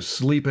morning or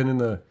sleeping in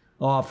the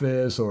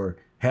office or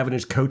having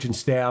his coaching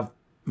staff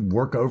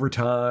work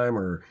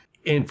overtime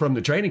and from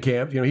the training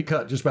camp, he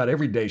cut just about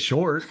every day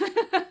short,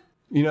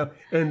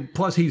 and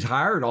plus he's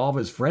hired all of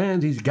his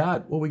friends. He's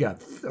got, we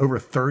got over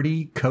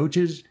 30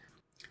 coaches.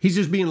 He's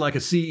just being like a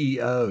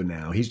CEO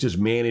now. He's just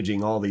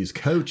managing all these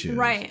coaches.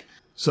 Right.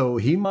 So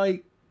he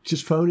might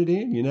just phone it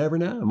in. You never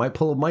know. It might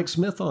pull a Mike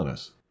Smith on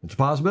us. It's a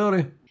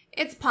possibility.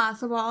 It's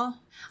possible.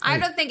 I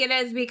don't think it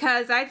is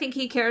because I think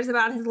he cares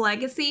about his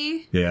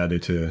legacy. Yeah, I do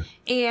too.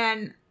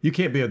 And you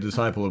can't be a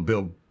disciple of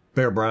Bill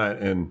Bear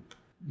Bryant and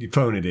you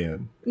phone it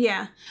in.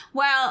 Yeah.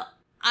 Well,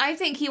 I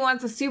think he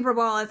wants a Super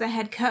Bowl as a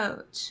head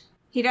coach.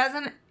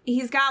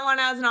 He's got one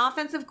as an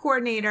offensive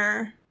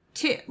coordinator.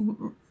 Two.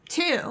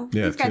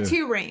 Yeah, he's got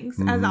 2 rings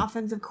as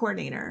offensive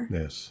coordinator.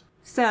 Yes.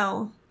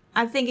 So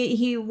I think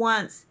he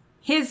wants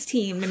his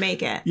team to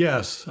make it.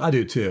 Yes, I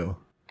do too.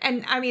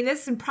 And I mean,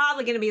 this is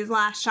probably going to be his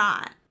last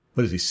shot.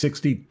 What is he,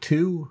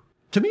 62?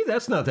 To me,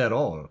 that's not that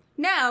old.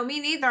 No, me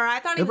neither. I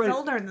thought he was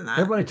older than that.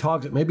 Everybody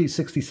talks, maybe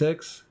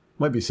 66.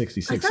 Might be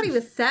 66. I thought he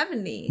was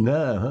 70.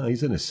 No,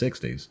 he's in his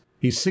 60s.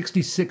 He's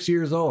 66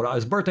 years old.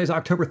 His birthday's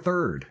October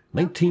 3rd,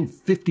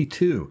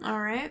 1952. All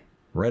right.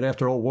 Right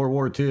after old World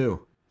War II.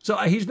 So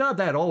he's not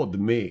that old to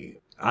me.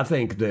 I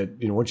think that,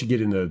 once you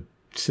get into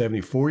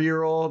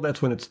 74-year-old,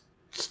 that's when it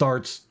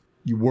starts,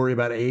 you worry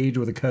about age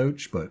with a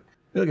coach. But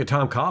look at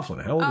Tom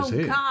Coughlin. How old is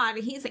he? Oh, God.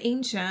 He's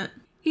ancient.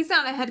 He's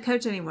not a head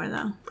coach anymore,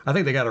 though. I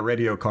think they got to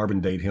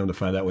radiocarbon date him to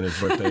find out when his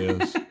birthday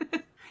is.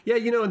 Yeah,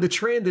 and the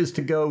trend is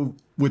to go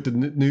with the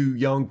new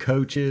young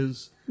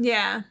coaches.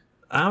 Yeah.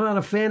 I'm not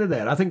a fan of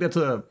that. I think those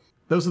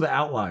are the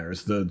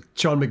outliers, the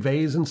Sean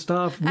McVays and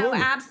stuff.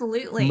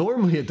 Absolutely.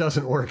 Normally it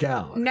doesn't work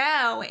out.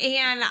 No,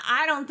 and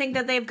I don't think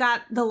that they've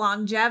got the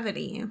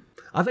longevity.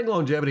 I think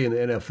longevity in the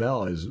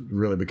NFL is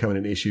really becoming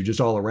an issue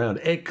just all around,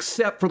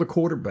 except for the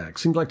quarterbacks.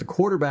 Seems like the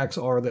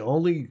quarterbacks are the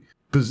only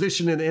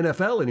position in the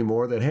NFL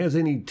anymore that has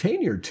any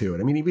tenure to it.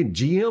 I mean, even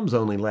GMs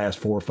only last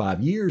 4 or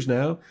 5 years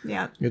now.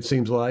 Yeah. It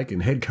seems like.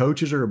 And head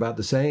coaches are about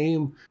the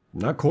same.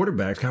 Not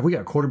quarterbacks. God, we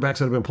got quarterbacks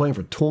that have been playing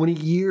for 20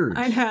 years.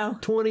 I know.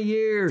 20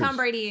 years. Tom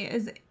Brady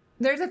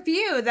there's a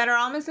few that are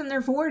almost in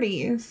their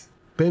 40s.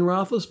 Ben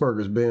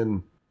Roethlisberger's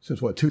been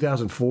since what,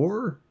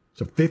 2004?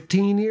 So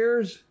 15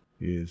 years?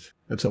 Yes.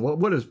 That's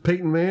what is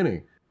Peyton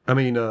Manning? I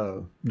mean,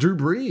 Drew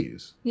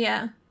Brees.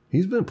 Yeah.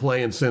 He's been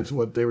playing since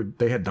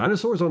they had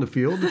dinosaurs on the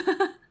field.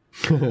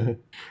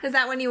 Is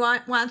that when you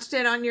watched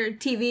it on your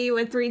TV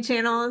with 3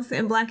 channels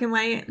in black and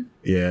white?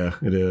 Yeah,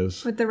 it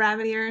is. With the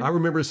rabbit ears? I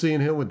remember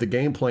seeing him with the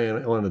game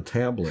plan on a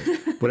tablet,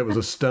 but it was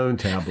a stone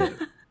tablet.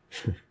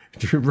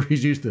 Drew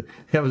Brees used to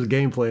have his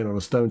game plan on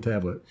a stone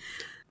tablet.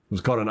 It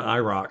was called an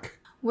IROC.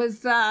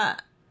 Was a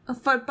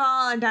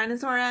football a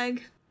dinosaur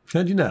egg?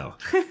 How'd you know?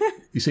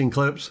 You seen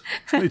clips?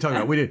 What are you talking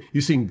about?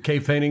 You seen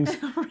cave paintings?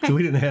 Right. So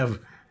we didn't have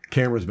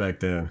cameras back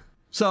then.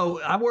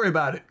 So I worry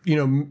about it,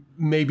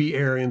 maybe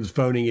Arians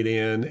phoning it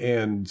in.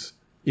 And,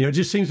 it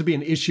just seems to be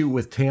an issue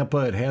with Tampa.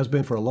 It has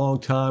been for a long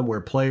time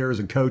where players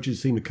and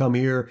coaches seem to come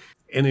here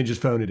and then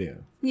just phone it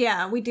in.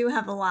 Yeah, we do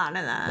have a lot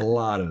of that. A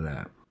lot of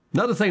that.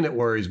 Another thing that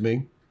worries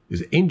me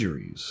is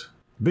injuries.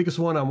 The biggest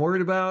one I'm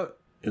worried about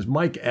is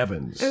Mike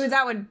Evans. Ooh,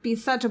 that would be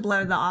such a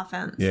blow to the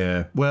offense.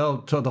 Yeah. Well,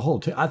 to the whole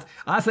team.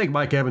 I think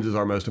Mike Evans is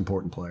our most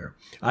important player.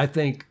 I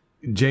think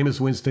Jameis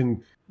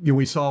Winston,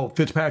 we saw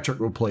Fitzpatrick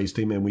replaced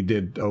him and we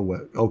did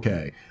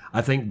okay.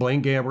 I think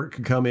Blaine Gabbert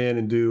could come in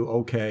and do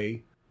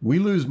okay. We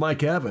lose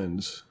Mike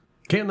Evans.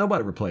 Can't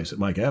nobody replace it,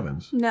 Mike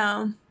Evans.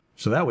 No.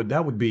 So that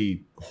would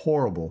be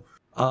horrible.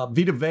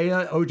 Vita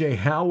Vea, O.J.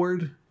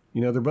 Howard,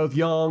 they're both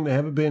young. They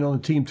haven't been on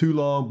the team too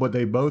long, but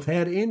they both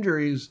had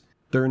injuries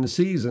during the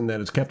season that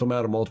has kept them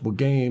out of multiple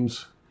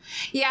games.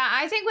 Yeah,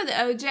 I think with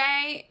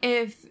OJ,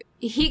 if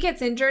he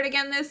gets injured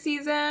again this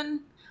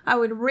season, I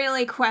would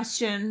really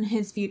question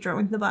his future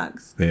with the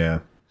Bucs. Yeah.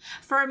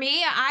 For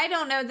me, I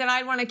don't know that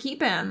I'd want to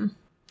keep him.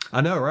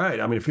 I know, right?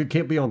 I mean, if you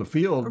can't be on the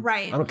field,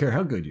 right. I don't care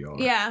how good you are.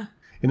 Yeah.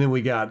 And then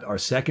we got our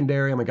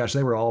secondary. Oh my gosh,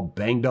 they were all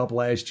banged up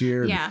last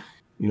year. Yeah.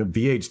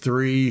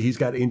 VH3, he's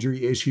got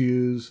injury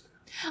issues.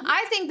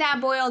 I think that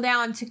boiled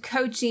down to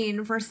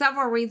coaching for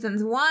several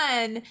reasons.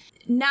 One,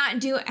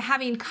 not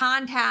having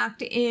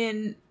contact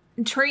in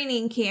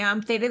training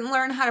camp. They didn't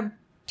learn how to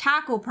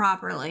tackle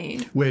properly.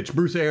 Which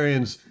Bruce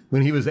Arians,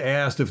 when he was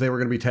asked if they were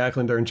going to be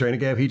tackling during training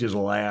camp, he just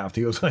laughed.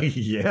 He was like,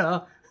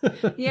 yeah.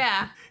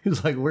 Yeah. He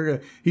was like,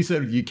 he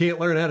said, you can't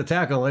learn how to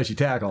tackle unless you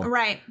tackle.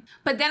 Right.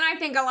 But then I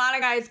think a lot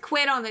of guys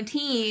quit on the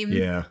team.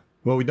 Yeah.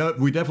 Well, we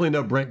definitely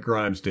know Brent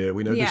Grimes did.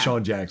 We know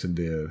Deshaun Jackson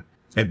did.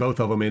 And both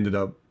of them ended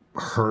up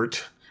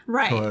hurt.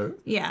 Right.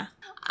 Yeah.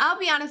 I'll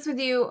be honest with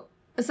you.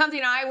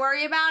 Something I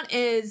worry about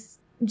is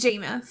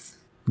Jameis.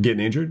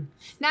 Getting injured?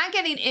 Not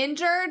getting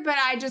injured, but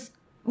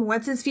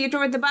what's his future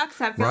with the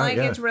Bucs? I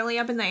feel it's really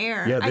up in the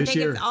air. Yeah, I think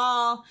year, it's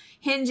all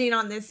hinging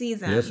on this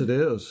season. Yes, it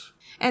is.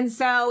 And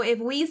so if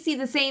we see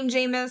the same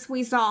Jameis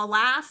we saw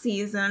last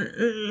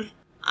season,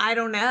 I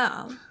don't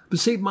know. But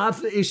see, my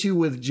issue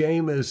with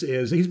Jameis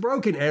is he's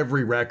broken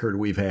every record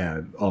we've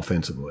had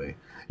offensively.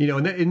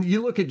 And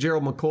you look at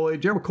Gerald McCoy.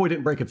 Gerald McCoy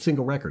didn't break a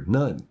single record.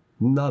 None.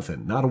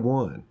 Nothing. Not a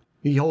one.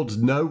 He holds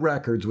no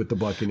records with the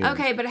Buccaneers.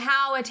 Okay, but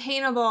how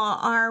attainable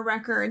are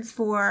records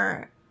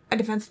for a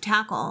defensive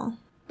tackle?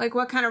 Like,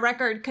 what kind of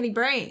record could he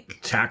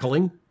break?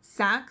 Tackling.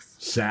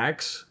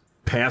 Sacks.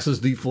 Passes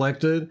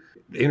deflected.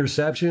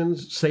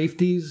 Interceptions.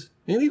 Safeties.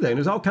 Anything.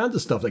 There's all kinds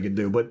of stuff they could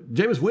do. But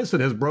Jameis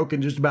Winston has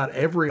broken just about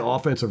every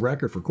offensive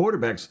record for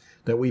quarterbacks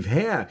that we've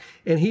had.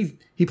 And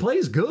he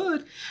plays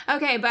good.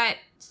 Okay, but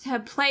to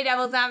play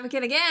devil's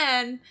advocate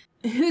again,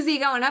 who's he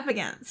going up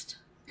against?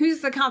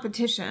 Who's the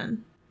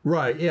competition?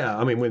 Right, yeah.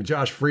 I mean, when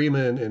Josh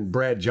Freeman and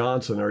Brad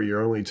Johnson are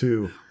your only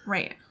two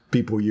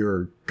people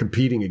you're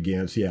competing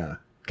against, yeah,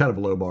 kind of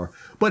a low bar.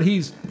 But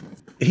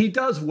he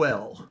does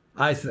well,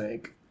 I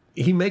think.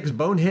 He makes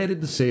boneheaded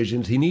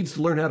decisions. He needs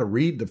to learn how to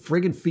read the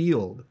friggin'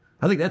 field.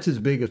 I think that's his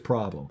biggest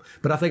problem.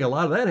 But I think a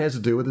lot of that has to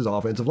do with his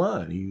offensive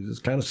line. He's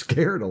kind of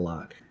scared a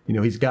lot.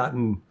 He's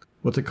gotten,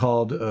 what's it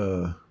called,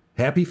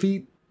 happy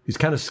feet? He's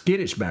kind of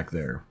skittish back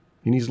there.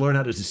 He needs to learn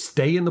how to just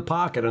stay in the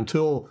pocket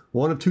until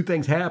one of two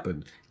things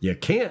happen. You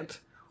can't,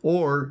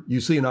 or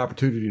you see an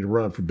opportunity to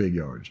run for big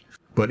yards.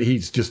 But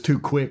he's just too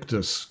quick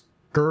to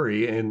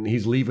scurry, and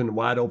he's leaving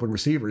wide open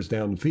receivers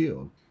down the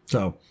field.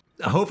 So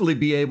hopefully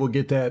be able to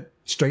get that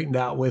straightened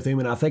out with him.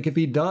 And I think if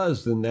he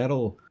does, then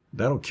that'll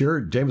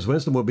cure. Jameis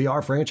Winston will be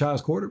our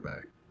franchise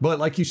quarterback. But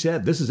like you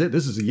said, this is it.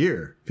 This is the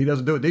year. If he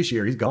doesn't do it this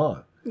year, he's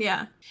gone.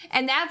 Yeah.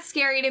 And that's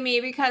scary to me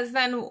because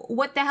then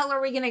what the hell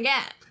are we going to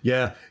get?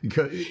 Yeah.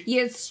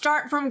 You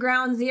start from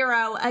ground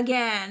zero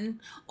again,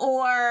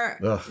 or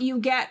you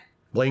get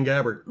Blaine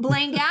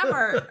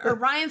Gabbert or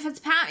Ryan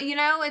Fitzpatrick.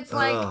 It's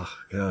like, oh,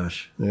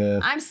 gosh. Yeah.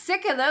 I'm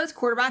sick of those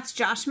quarterbacks.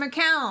 Josh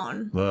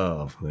McCown.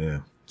 Oh,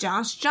 yeah.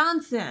 Josh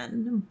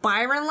Johnson.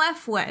 Byron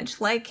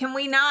Leftwich. Like, can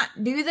we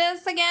not do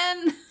this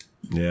again?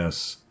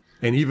 Yes.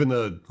 And even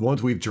the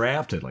ones we've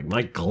drafted, like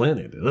Mike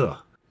Glennon. Ugh.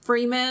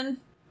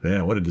 Freeman.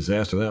 Yeah, what a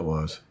disaster that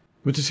was.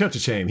 Which is such a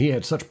shame. He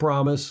had such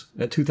promise.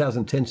 That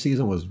 2010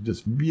 season was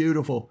just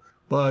beautiful.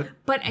 But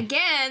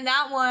again,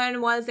 that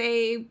one was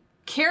a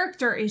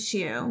character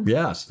issue.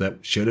 yes,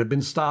 that should have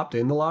been stopped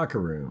in the locker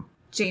room.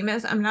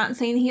 Jameis, I'm not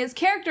saying he has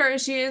character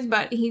issues,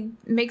 but he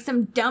makes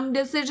some dumb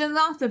decisions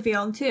off the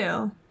field,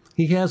 too.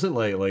 He hasn't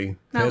lately.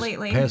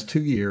 Lately. Past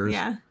 2 years.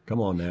 Yeah. Come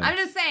on now. I'm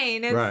just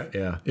saying. It's, right,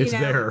 yeah. It's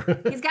there.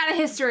 He's got a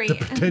history. The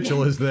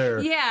potential is there.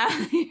 Yeah.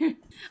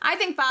 I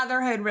think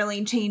fatherhood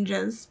really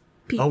changes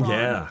people.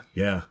 Oh,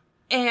 yeah.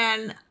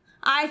 And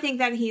I think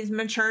that he's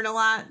matured a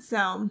lot,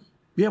 so...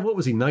 Yeah, what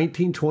was he,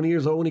 19, 20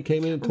 years old when he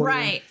came in at 20?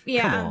 Right,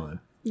 yeah. Come on.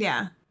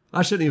 Yeah.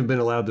 I shouldn't even been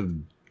allowed to have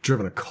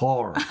driven a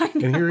car.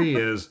 And here he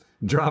is,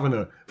 driving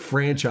a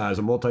franchise,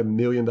 a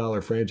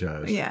multi-million-dollar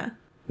franchise. Yeah.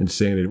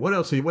 Insanity. What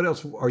else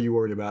are you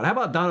worried about? How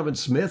about Donovan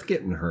Smith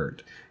getting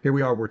hurt? Here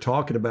we are, we're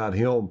talking about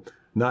him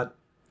not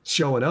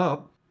showing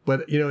up.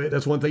 But,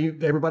 that's one thing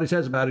everybody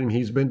says about him.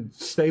 He's been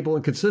stable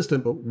and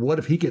consistent. But what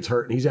if he gets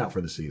hurt and he's out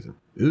for the season?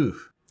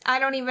 Oof. I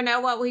don't even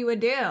know what we would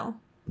do.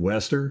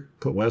 Wester?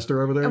 Put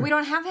Wester over there? And we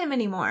don't have him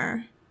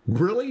anymore.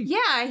 Really?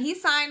 Yeah, he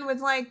signed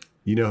with,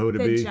 You know who it'd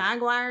be? the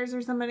Jaguars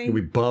or somebody. It'd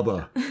be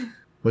Bubba.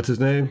 What's his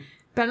name?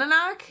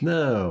 Beninock?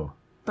 No.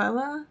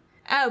 Bubba?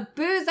 Oh,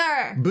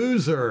 Boozer.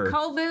 Boozer.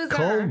 Cole Boozer.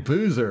 Cole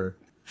Boozer.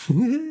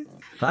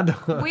 I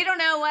don't, We don't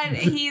know what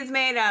he's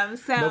made of,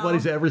 so...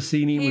 Nobody's ever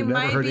seen him. We've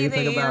never heard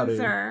anything about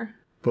him.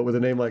 But with a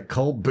name like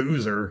Cole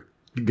Boozer,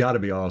 you got to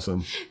be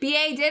awesome.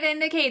 BA did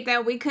indicate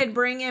that we could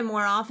bring in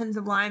more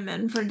offensive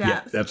linemen for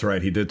depth. Yeah, that's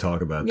right. He did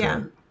talk about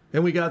that.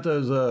 And we got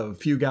those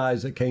few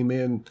guys that came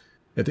in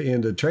at the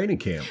end of training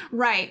camp.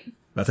 Right.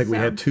 I think we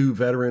had 2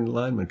 veteran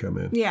linemen come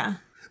in. Yeah.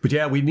 But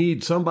yeah, we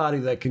need somebody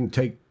that can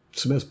take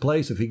Smith's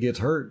place if he gets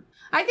hurt.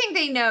 I think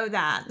they know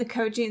that, the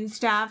coaching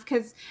staff,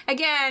 because,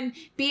 again,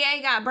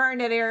 BA got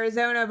burned at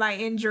Arizona by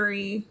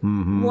injury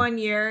one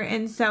year,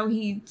 and so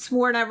he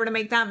swore never to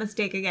make that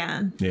mistake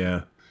again.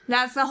 Yeah.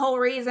 That's the whole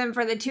reason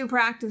for the 2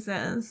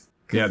 practices.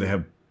 Yeah, they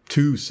have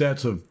 2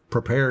 sets of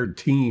prepared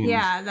teams.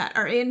 Yeah, that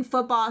are in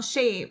football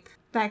shape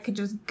that could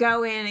just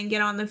go in and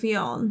get on the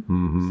field.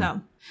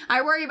 So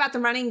I worry about the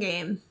running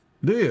game.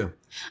 Do you?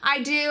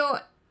 I do.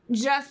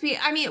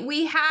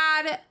 We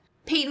had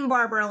Peyton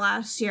Barber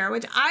last year,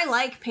 which I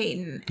like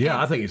Peyton.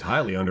 Yeah, I think he's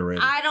highly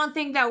underrated. I don't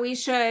think that we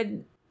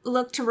should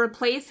look to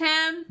replace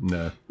him.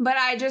 No. But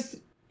I just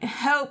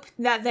hope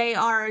that they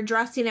are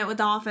addressing it with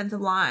the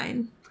offensive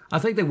line. I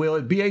think they will.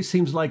 BA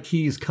seems like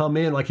he's come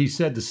in, like he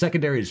said, the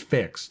secondary is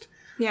fixed.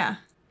 Yeah.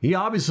 He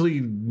obviously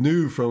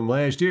knew from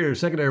last year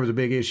secondary was a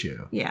big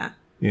issue. Yeah.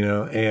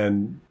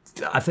 And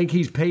I think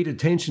he's paid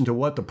attention to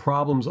what the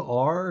problems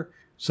are,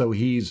 so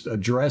he's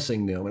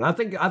addressing them. And I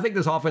think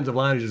this offensive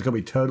line is just going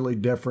to be totally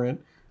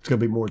different. It's going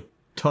to be more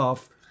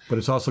tough, but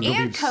it's also going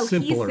to be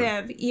cohesive.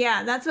 simpler.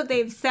 Yeah, that's what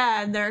they've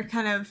said. They're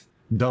kind of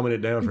dumbing it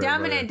down for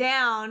everybody. Dumbing it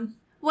down.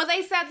 Well,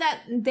 they said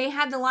that they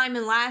had the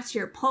linemen last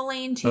year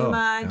pulling too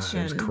much. God,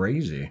 it was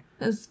crazy.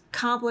 It was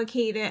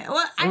complicated.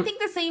 Well, I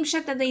think the same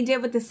shit that they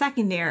did with the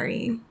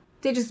secondary.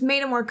 They just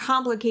made it more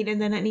complicated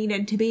than it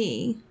needed to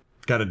be.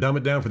 Got to dumb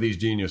it down for these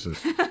geniuses.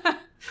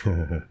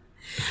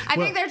 I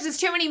think there's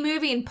just too many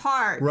moving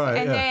parts. Right,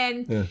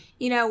 and then,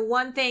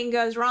 one thing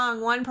goes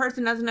wrong. One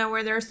person doesn't know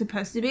where they're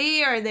supposed to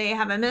be, or they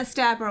have a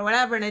misstep or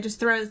whatever, and it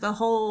just throws the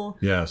whole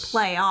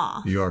play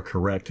off. You are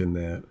correct in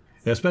that.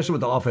 Especially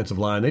with the offensive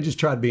line. They just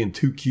tried being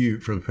too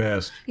cute for the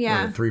past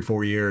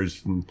 3-4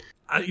 years. And,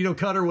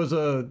 Cutter was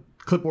a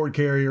clipboard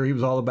carrier. He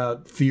was all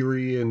about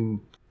theory and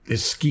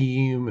his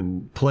scheme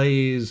and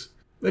plays.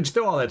 They just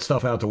throw all that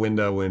stuff out the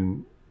window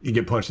when you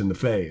get punched in the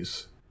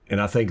face.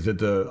 And I think that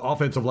the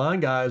offensive line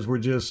guys were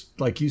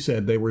just, like you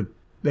said, they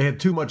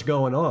had too much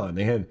going on.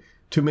 They had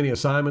too many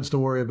assignments to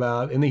worry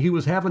about. And he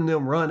was having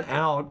them run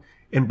out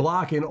and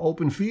block in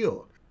open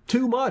field.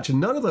 Too much. And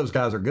none of those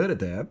guys are good at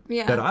that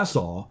that I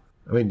saw.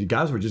 I mean, the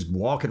guys were just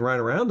walking right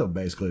around them,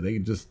 basically. They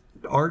just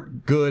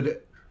aren't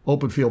good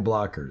open field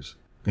blockers.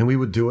 And we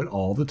would do it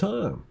all the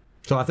time.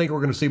 So I think we're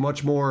going to see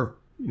much more,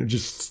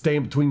 just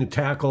staying between the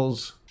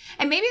tackles.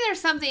 And maybe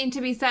there's something to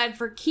be said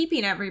for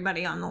keeping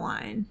everybody on the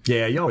line.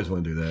 Yeah, you always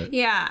want to do that.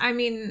 Yeah, I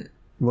mean...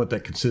 You want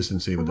that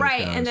consistency with those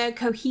guys. Right, and the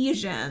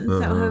cohesion.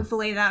 So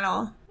hopefully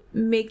that'll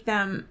make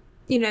them,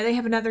 they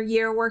have another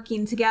year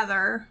working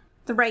together.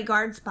 The right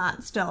guard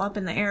spot's still up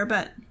in the air,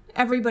 but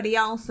everybody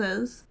else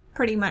is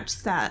pretty much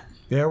set.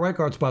 Yeah, right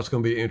guard spot's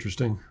going to be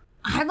interesting.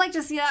 I'd like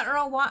to see that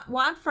Earl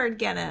Watford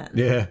get it.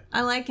 Yeah.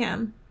 I like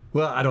him.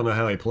 Well, I don't know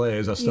how he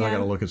plays. I still got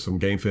to look at some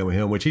game film of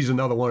him, which he's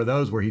another one of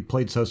those where he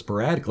played so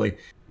sporadically.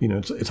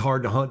 It's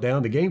hard to hunt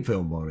down the game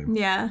film on him.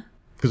 Yeah.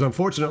 Because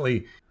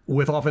unfortunately,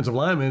 with offensive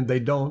linemen,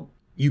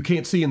 you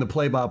can't see in the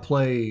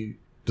play-by-play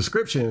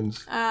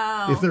descriptions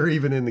if they're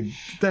even in the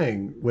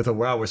thing. With a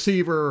wide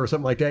receiver or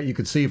something like that, you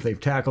could see if they've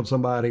tackled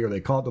somebody or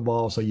they caught the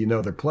ball, so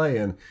they're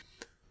playing.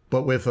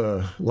 But with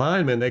a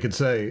lineman, they could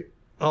say,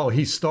 oh,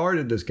 he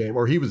started this game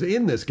or he was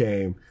in this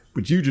game,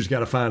 but you just got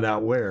to find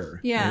out where.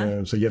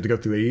 Yeah. So you have to go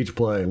through each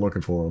play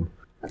looking for him.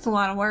 That's a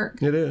lot of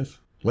work. It is.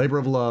 Labor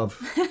of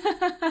love.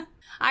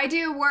 I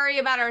do worry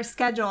about our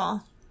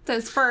schedule.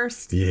 Those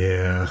first.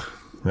 Yeah,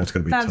 that's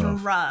going to be That's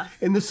tough. rough.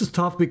 And this is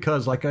tough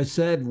because, like I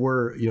said,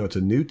 it's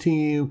a new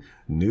team,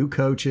 new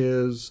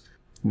coaches.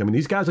 I mean,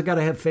 these guys have got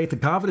to have faith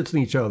and confidence in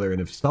each other.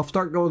 And if stuff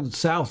start going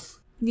south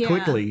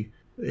quickly,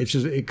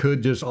 it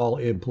could just all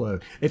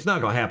implode. It's not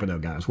going to happen, though,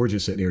 guys. We're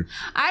just sitting here.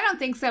 I don't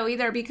think so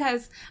either,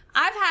 because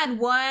I've had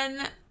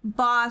one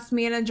boss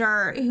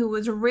manager who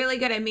was really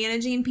good at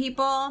managing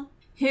people,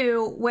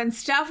 who, when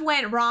stuff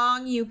went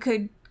wrong, you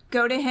could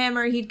go to him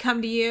or he'd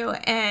come to you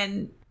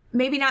and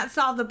maybe not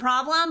solve the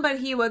problem, but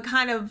he would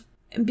kind of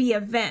be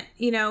a vent,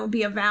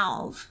 be a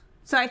valve.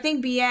 So I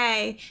think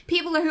BA,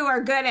 people who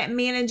are good at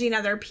managing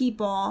other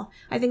people,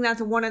 I think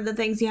that's one of the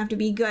things you have to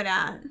be good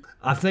at.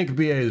 I think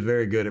BA is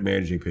very good at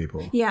managing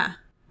people. Yeah.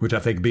 Which I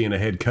think being a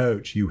head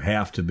coach, you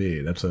have to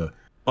be. That's a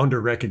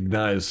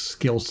under-recognized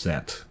skill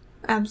set.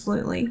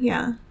 Absolutely,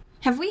 yeah.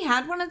 Have we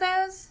had one of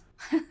those?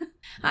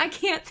 I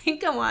can't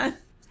think of one.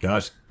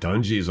 Gosh,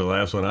 Dungy's the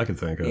last one I can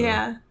think of.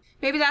 Yeah.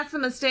 Maybe that's the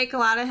mistake a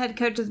lot of head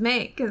coaches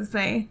make, is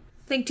they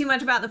think too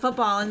much about the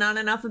football and not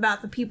enough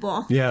about the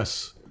people.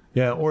 Yes.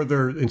 Yeah, or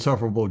they're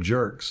insufferable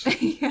jerks.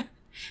 Yeah.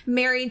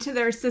 Married to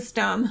their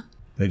system.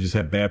 They just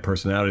have bad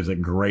personalities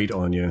that grate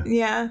on you.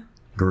 Yeah.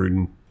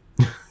 Gruden.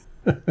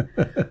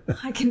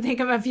 I can think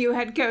of a few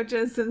head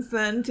coaches since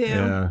then, too.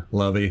 Yeah.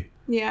 Lovey.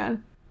 Yeah.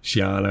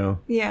 Shiano.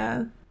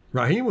 Yeah.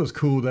 Raheem was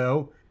cool,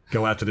 though.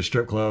 Go out to the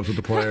strip clubs with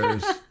the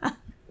players.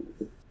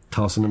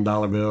 Tossing them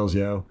dollar bills,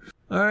 yo.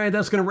 All right,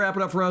 that's going to wrap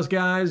it up for us,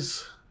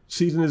 guys.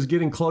 Season is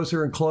getting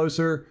closer and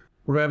closer.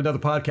 We're going to have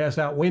another podcast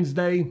out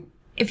Wednesday.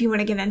 If you want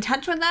to get in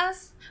touch with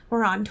us,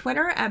 we're on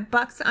Twitter at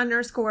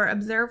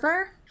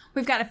Bucks_Observer.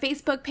 We've got a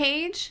Facebook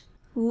page.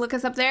 Look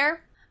us up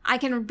there. I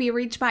can be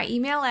reached by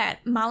email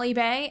at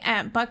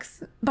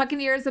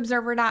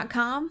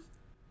mollybay@buccaneersobserver.com.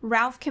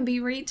 Ralph can be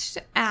reached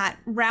at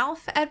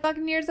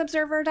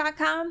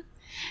ralph@buccaneersobserver.com.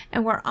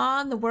 And we're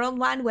on the World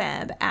Wide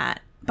Web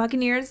at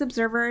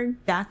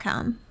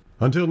buccaneersobserver.com.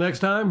 Until next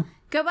time.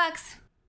 Go Bucks!